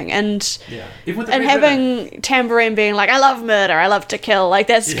threatening, and Yeah. Even with the and Red Ribbon. having Tambourine being like, I love murder, I love to kill, like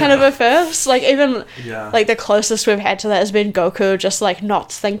that's kind Yeah. of a first. Like even Yeah. like the closest we've had to that has been Goku just like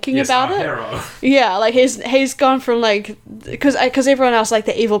not thinking Yes, about our it. hero. Yeah, like he's gone from like because everyone else like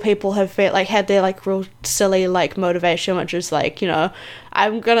the evil people have been, like had their like real silly like motivation, which is like, you know,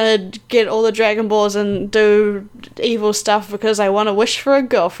 I'm gonna get all the Dragon Balls and do evil stuff because I want to wish for a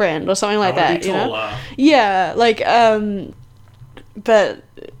girlfriend or something like I wanna that. be You know? taller. Yeah, like but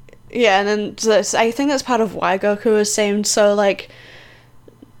yeah, and then I think that's part of why Goku has seemed so like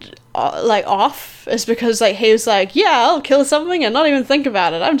off, is because like he was like, yeah, I'll kill something and not even think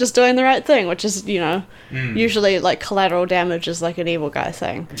about it. I'm just doing the right thing, which is, you know, usually like collateral damage is like an evil guy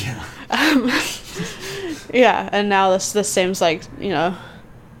thing. Yeah. Yeah, and now this seems like, you know,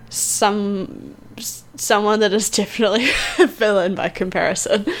 someone that is definitely a villain by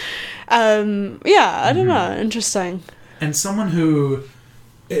comparison. Yeah, I don't know, interesting. And someone who,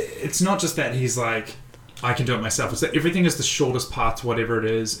 it's not just that he's like, I can do it myself. It's that everything is the shortest path to whatever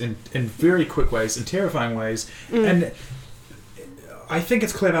it is in very quick ways, in terrifying ways. And I think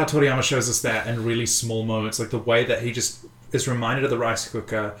it's clever how Toriyama shows us that in really small moments, like the way that he just is reminded of the rice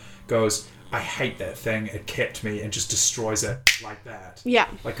cooker, goes, I hate that thing, it kept me, and just destroys it like that. Yeah.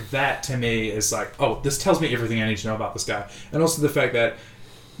 Like that to me is like, oh, this tells me everything I need to know about this guy. And also the fact that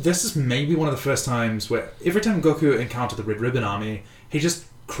this is maybe one of the first times where every time Goku encountered the Red Ribbon Army, he just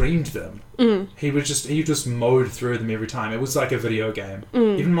creamed them. He just mowed through them every time. It was like a video game.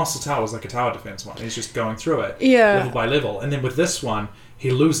 Even Muscle Tower was like a tower defense one. He's just going through it level by level. And then with this one, he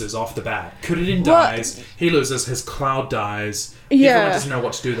loses off the bat. Kuririn dies. He loses. His cloud dies. Everyone doesn't know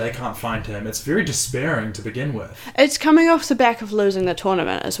what to do. They can't find him. It's very despairing to begin with. It's coming off the back of losing the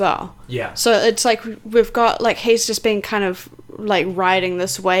tournament as well. Yeah. So it's like we've got like he's just been kind of like riding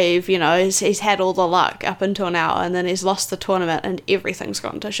this wave, you know, he's had all the luck up until now, and then he's lost the tournament and everything's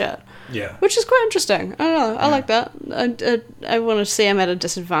gone to shit. Yeah. Which is quite interesting. I don't know. I like that. I want to see him at a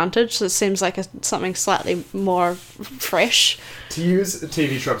disadvantage. So it seems like something slightly more fresh. To use a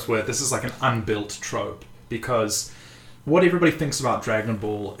TV trope's word, this is like an unbuilt trope, because what everybody thinks about Dragon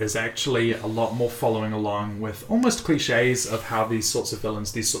Ball is actually a lot more following along with almost cliches of how these sorts of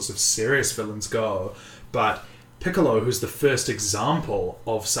villains, these sorts of serious villains go. But Piccolo, who's the first example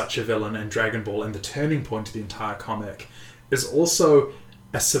of such a villain in Dragon Ball and the turning point of the entire comic, is also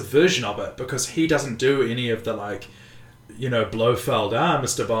a subversion of it, because he doesn't do any of the, like, you know, Blofeld,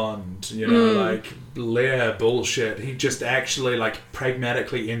 Mr. Bond, you know, like, Leia bullshit. He just actually, like,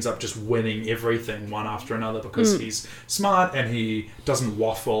 pragmatically ends up just winning everything one after another, because he's smart and he doesn't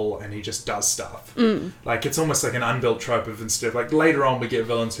waffle and he just does stuff. Like, it's almost like an unbuilt trope of, instead of, like, later on we get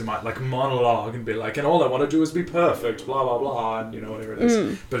villains who might, like, monologue and be like, and all I want to do is be perfect, blah, blah, blah, and, you know, whatever it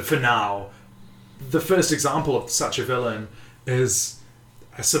is. But for now, the first example of such a villain is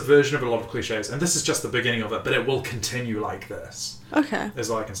a subversion of a lot of cliches, and this is just the beginning of it, but it will continue like this. Okay. Is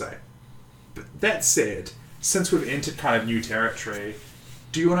all I can say. But that said, since we've entered kind of new territory,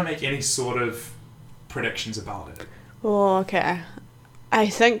 do you want to make any sort of predictions about it? Oh, okay. I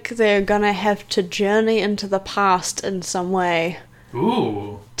think they're gonna have to journey into the past in some way.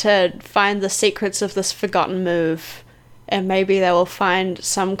 Ooh. To find the secrets of this forgotten move, and maybe they will find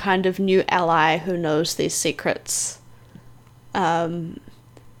some kind of new ally who knows these secrets.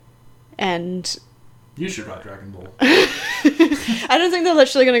 And you should write Dragon Ball. I don't think they're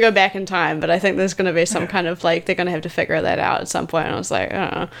literally going to go back in time, but I think there's going to be some kind of, like, they're going to have to figure that out at some point. And I was like, I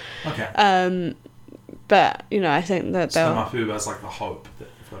don't know. Okay. But, you know, I think that they'll... So Mafuba's like the hope that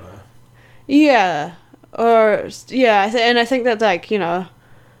you've got to... Yeah. Or, yeah, and I think that, like, you know...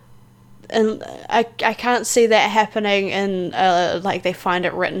 And I can't see that happening in, like, they find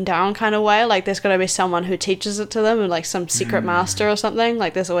it written down kind of way. Like, there's got to be someone who teaches it to them, and, like, some secret master or something.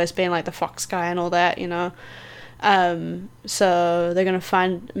 Like, there's always been, like, the fox guy and all that, you know. So they're going to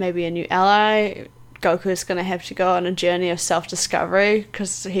find maybe a new ally. Goku's going to have to go on a journey of self-discovery,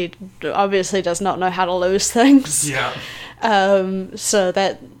 because he obviously does not know how to lose things. Yeah. So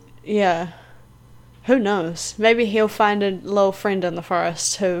that, yeah... Who knows? Maybe he'll find a little friend in the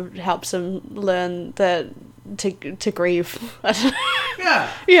forest who helps him learn that to grieve.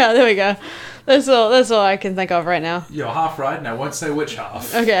 Yeah. Yeah, there we go. That's all I can think of right now. You're half right, and I won't say which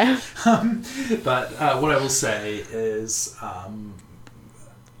half. Okay. But what I will say is,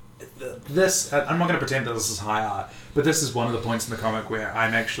 this... I'm not going to pretend that this is high art, but this is one of the points in the comic where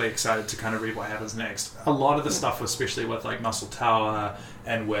I'm actually excited to kind of read what happens next. A lot of the stuff, especially with, like, Muscle Tower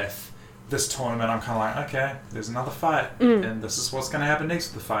and with this tournament, I'm kind of like, okay, there's another fight, and this is what's going to happen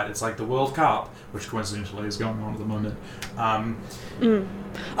next with the fight. It's like the World Cup, which coincidentally is going on at the moment. It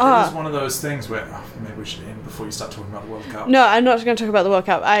is one of those things where, maybe we should end before you start talking about the World Cup. No, I'm not going to talk about the World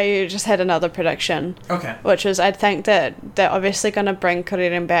Cup. I just had another prediction. Okay. Which is, I think that they're obviously going to bring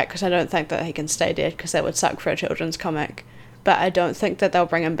Kuririn back, because I don't think that he can stay dead, because that would suck for a children's comic. But I don't think that they'll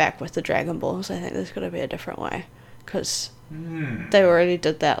bring him back with the Dragon Balls. I think there's going to be a different way, because... They already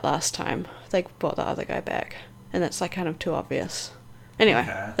did that last time. They brought the other guy back. And that's, like, kind of too obvious. Anyway,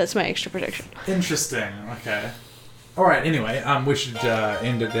 That's my extra prediction. Interesting. Okay. Alright, anyway, we should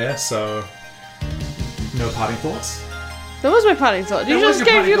end it there, so... No parting thoughts? That was my parting thought. You just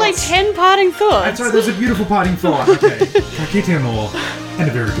gave you, like, 10 parting thoughts. That's right, there's a beautiful parting thought. Okay. Kakite mo. And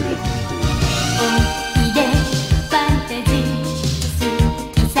a very good evening indeed.